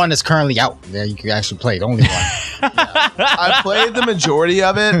The Them. one that's currently out. Yeah, you can actually play. The only one. I played the majority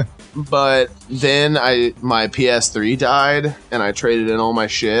of it, but then my PS3 died, and I traded in all my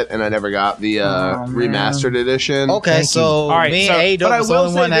shit, and I never got the remastered edition. Okay, Thank so All right, me so- and but I A was the will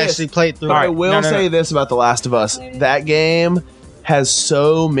only say one that this. actually played through. But I it. will say this about The Last of Us. That game has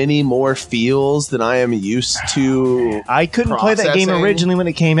so many more feels than I am used to. I couldn't play that game Processing. originally when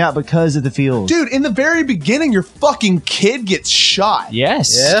it came out because of the feels. Dude, in the very beginning, your fucking kid gets shot.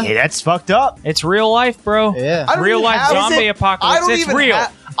 Yes. Yeah. Yeah, that's fucked up. It's real life, bro. Yeah. I don't Real even life have- zombie Is it- I apocalypse. don't It's even real.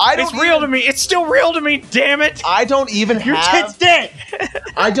 ha- I don't It's real even- to me. It's still real to me, damn it. I don't even Your have. kid's dead.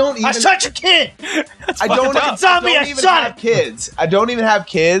 I don't even. I shot your kid. I don't, fucking zombie, I even shot have kids. I don't even have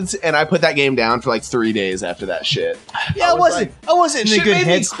kids, and I put that game down for like 3 days after that shit. Yeah, I wasn't in a Shit good made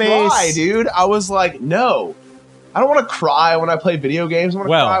me headspace. cry, dude. I was like, no. I don't want to cry when I play video games. I want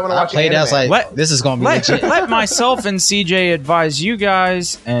to cry when I watch played. I was anime. like, this is gonna be legit. Let myself and CJ advise you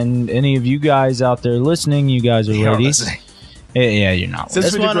guys, and any of you guys out there listening. You guys are ready. Yeah, you're not. Since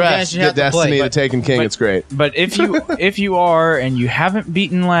That's we one of the digressed, games you have get to play, Destiny, but- the Taken King, it's great. But if you are and you haven't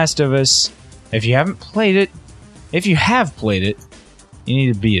beaten Last of Us, if you haven't played it, if you have played it, you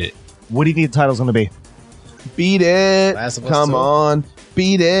need to beat it. What do you think the title's going to be? Beat it. Last of Us Come 2. on.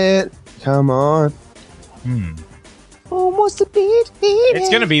 Beat it. Come on. Almost a beat. It's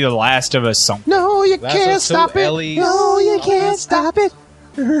gonna be The Last of Us song. No, you Last can't of Us 2, stop it. Ellie's- No, you can't stop it.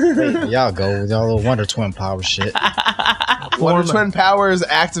 Y'all go with y'all little Wonder Twin power shit. Wonder Twin powers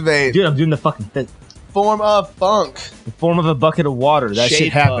activate. Dude, I'm doing the fucking thing. Form of funk. The form of a bucket of water. That shit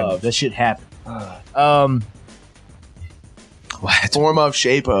Shape happened. of. That shit happened. Form of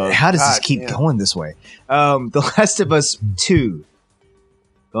shape of. How does this God keep damn. going this way? The Last of Us 2.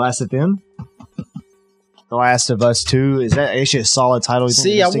 The Last of Them? The Last of Us 2. Is that actually a solid title? you think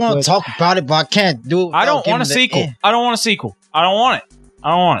See, we'll I stick want with? to talk about it, but I can't do it. I don't without want a giving sequel. the- I don't want a sequel. I don't want it. I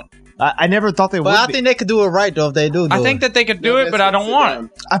don't want it. I never thought they would. But I be. think they could do it right though if they do. I think that they could do it, but I don't want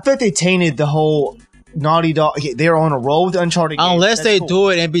it. I bet they tainted the whole Naughty Dog. Okay, they're on a roll with Uncharted games. Unless That's they cool. do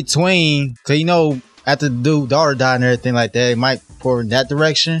it in between, because after the dude daughter died and everything like that, it might pour in that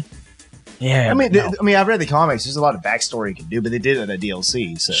direction. Yeah, I mean, no. I've read the comics. There's a lot of backstory you can do, but they did it in a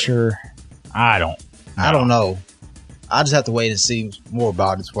DLC. So Sure. I don't. I don't know. I just have to wait and see more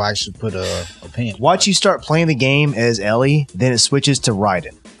about it before I should put a opinion. once you start playing the game as Ellie, then it switches to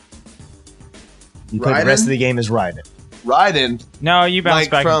Raiden. You play the rest Raiden? of the game as Raiden. Raiden. No, you bounce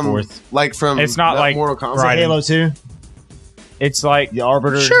back and forth. Like from. It's not like Mortal Kombat. Is it Raiden. Halo 2? It's like The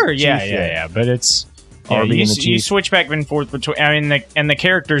Arbiter? sure, Chief? yeah. But it's RB and the you Chief. switch back and forth between. I mean, the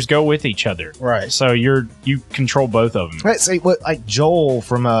characters go with each other, Right. so you control both of them. Let's say what like Joel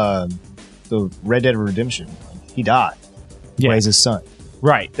from the Red Dead Redemption. He died. Yeah. Plays his son.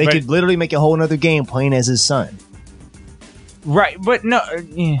 Right. They but, could literally make a whole other game playing as his son. right, but no.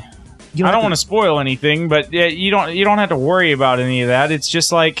 You I don't want to spoil anything, but you don't have to worry about any of that. It's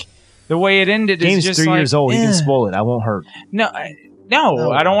just like the way it ended. The game's is just 3 like, years old. You eh. can spoil it. I won't hurt. No,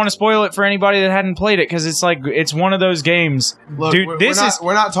 I don't want to spoil it for anybody that hadn't played it because it's like it's one of those games, Look, dude.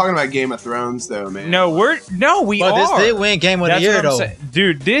 we're not talking about Game of Thrones though, man. we But this are. did win Game of the That's Year what I'm though. saying.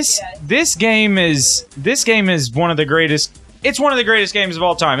 Dude. This game is one of the greatest. It's one of the greatest games of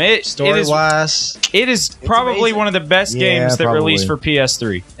all time. Story wise, it is probably amazing. one of the best Yeah, games that probably. released for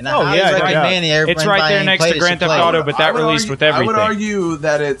PS3. and I Oh, highly yeah, recommend it. It's right there next to Grand Theft Auto, but that released with everything. I would argue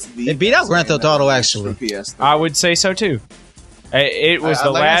that it's the. It beat out Grand Theft Auto, actually. For PS3. I would say so too. It was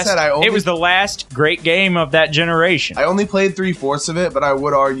like I said, it was the last great game of that generation. I only played 3/4 of it, but I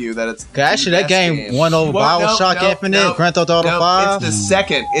would argue that it's Actually, the that best game won over BioShock Infinite, Grand Theft Auto 5.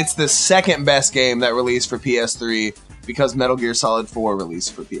 It's the second best game that released for PS3 because Metal Gear Solid 4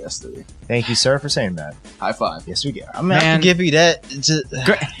 released for PS3. Thank you, sir, for saying that. High five. Yes, we get. I mean, I Man. can give you that. It's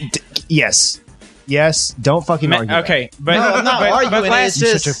just- Yes. Don't fucking argue. that. Okay, but No, I'm not but arguing. last It's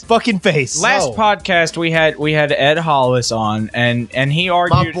Shut your just fucking face. last No. podcast we had Ed Hollis on, and he My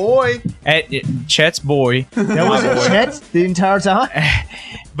argued boy. at Chet's boy, That was Chet the entire time.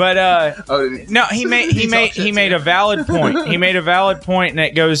 but Oh, no, he made a valid point. He made a valid point, and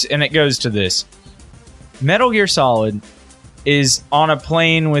it goes to this: Metal Gear Solid is on a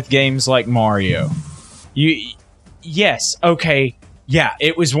plane with games like Mario. Yes, okay, yeah,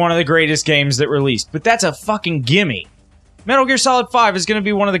 it was one of the greatest games that released, but that's a fucking gimme. Metal Gear Solid 5 is going to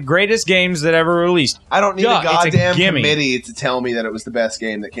be one of the greatest games that ever released. I don't need Duh, a it's a goddamn gimme. committee to tell me that it was the best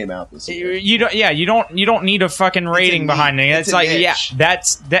game that came out this year. You don't need a fucking rating behind it. it's It's a like, niche.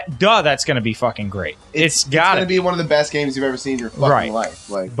 that's going to be fucking great. It's got going to to be one of the best games you've ever seen in your fucking Right.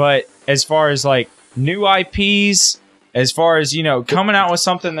 life. Like, But as far as like new IPs, as far as coming out with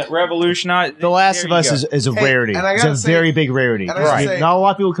something that revolutionized The Last there of you Us go. is a Hey, rarity. and I It's gotta a say- very big rarity. and I gotta say- Not a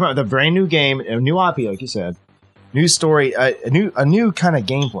lot of people come out with a brand new game, a new IP, like you said, new story, a new kind of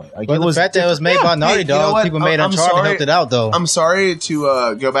gameplay. Like but it the was fact that it was made by Naughty you know Dog, what? people made I'm Uncharted sorry. helped it out though. I'm sorry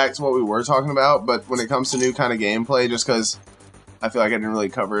to go back to what we were talking about, but when it comes to new kind of gameplay, just because I feel like I didn't really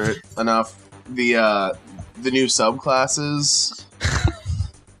cover it enough, the new subclasses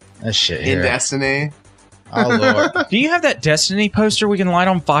that shit in here. Destiny. Oh lord. Do you have that Destiny poster we can light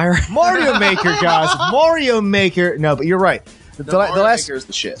on fire? Mario Maker, guys. Mario Maker. No, but you're right. The last Maker's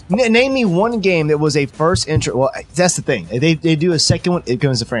the shit. name me one game that was a first intro. Well, that's the thing. They do a second one, it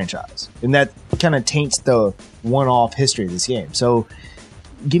becomes a franchise, and that kind of taints the one-off history of this game. So,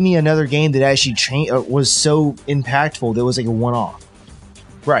 give me another game that actually was so impactful that was like a one-off.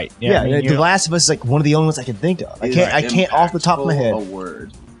 Right. Yeah, I mean, The Last of Us is like one of the only ones I can think of. I can't off the top of my head. A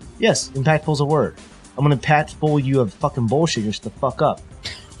word. Yes, impactful is a word. I'm gonna impactful you of fucking bullshit. You shut the fuck up.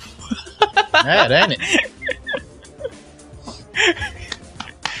 Yeah, ain't it?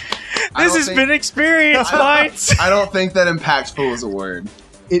 This has been Experience Points. I don't think that impactful is a word.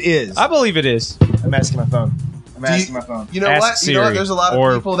 It is. I believe it is. I'm asking my phone. I'm Do asking my phone. You know Ask what? Siri. You know what? There's a lot of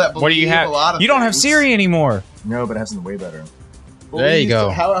Or people that believe what do you have? a lot of You don't have things. Siri anymore. No, but I have something way better. There you go.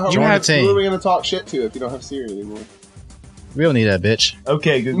 How You have- who are we going to talk shit to if you don't have Siri anymore? We don't need that bitch.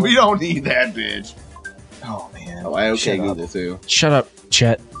 Okay, Google. We don't need that bitch. Oh man. Oh, I okay Shut up. Google too. Shut up,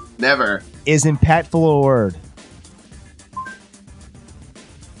 Chet. Never. Is impactful a word?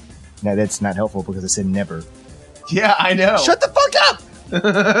 No, that's not helpful because I said never. Yeah, I know. Shut the fuck up!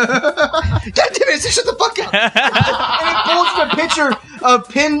 God damn it! It said shut the fuck up! And it pulls up a picture of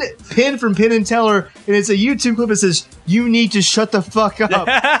Penn from Penn and Teller, and it's a YouTube clip that says, "You need to shut the fuck up."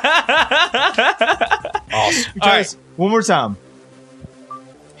 Awesome. Try this one more time.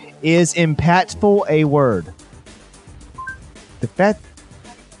 Is impactful a word? The fact.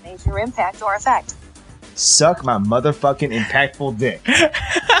 Major impact or effect. Suck my motherfucking impactful dick.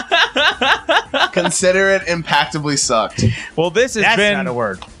 Consider it impactably sucked. Well, this has That's been not a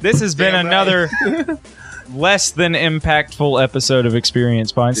word. This has been Damn another less than impactful episode of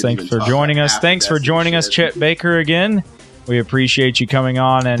Experience Points. Didn't Thanks even for talk joining about us. half Thanks for decent joining us, shit. Chet Baker, again. We appreciate you coming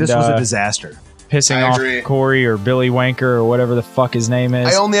on and This was a disaster. pissing I off agree. Corey or Billy Wanker or whatever the fuck his name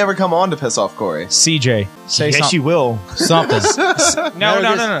is. I only ever come on to piss off Corey. CJ, say Yes, something. you will. Something.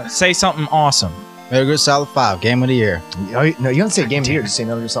 No. Say something awesome. Metal Gear Solid 5, Game of the Year. No, you don't say game of the year. Just say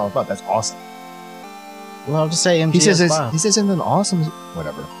Metal Gear Solid 5. That's awesome. Well, I'll just say MGS He says 5. he says something awesome.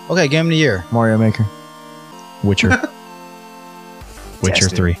 Whatever. Okay, Game of the Year. Mario Maker. Witcher. Witcher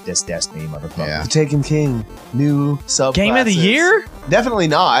Destiny. 3. That's Destiny, motherfucker. Yeah. Taken King. New sub. Game of the year? Definitely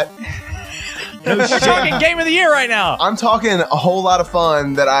not. We're talking Game of the Year right now. I'm talking a whole lot of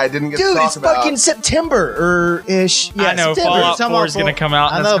fun that I didn't get to Dude, talk it's about. fucking September or ish. Yeah, I know September. Fallout Talking 4 is about going to come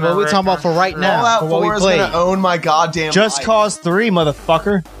out. I and know, it's but gonna we're talking about for right now. Fallout For what 4 we is played. gonna own my goddamn Just life. Cause 3,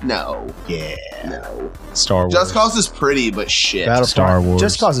 motherfucker. No. Yeah. No. Star Wars. Just Cause is pretty, but shit. Star Wars.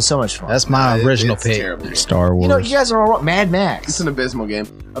 Just Cause is so much fun. That's my original It's pick. terrible. Star Wars. You know, you guys are all right. Mad It's Max. an abysmal game.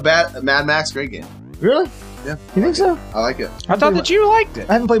 A Mad Max, great game. Really? Yeah. You think so? I like it. I thought that you liked it.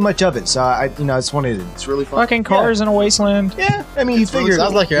 I haven't played much of it, so I just wanted to. It's really fun. Fucking cars in a wasteland. Yeah, I mean, you It's really figure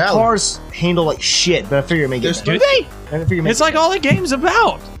sounds like your the alley. cars handle like shit, but I figure it may get There's better. I figure it may It's get like better. all the game's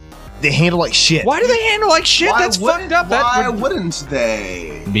about. They handle like shit. Why do they handle like shit? That's wouldn't- fucked up. Why That would- wouldn't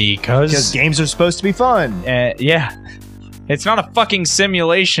they? Because because games are supposed to be fun. yeah, it's not a fucking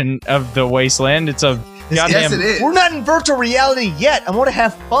simulation of the wasteland. It's a goddamn. Yes, it is. We're not in virtual reality yet. I want to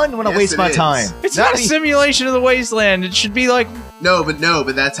have fun when I Yes, waste it my is. time. It's not a be- simulation of the wasteland. It should be like, No, but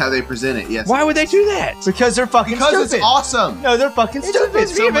that's how they present it. Yes. why would they do that? because they're fucking Because stupid. it's awesome. No, they're fucking stupid.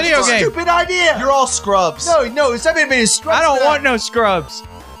 supposed to be a video It's a game. Stupid idea. You're all scrubs. No, it's not even a stress. I don't want no scrubs.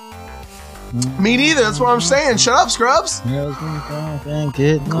 Me neither. That's what I'm saying. Shut up, scrubs. Creep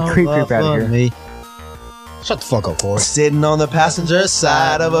out of here. Me. Shut the fuck up, Corey. Sitting on the passenger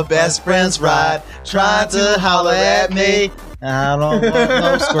side of a best friend's ride, trying to holler at me. I don't want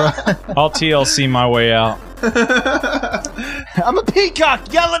no scrub. I'll TLC my way out. I'm a peacock.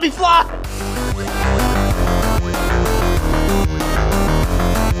 You gotta let me fly.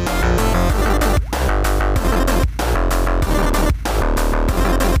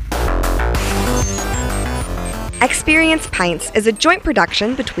 Experience Pints is a joint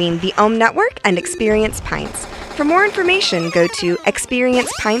production between the Ohm Network and Experience Pints. For more information, go to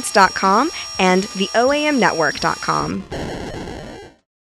experiencepints.com and theoamnetwork.com.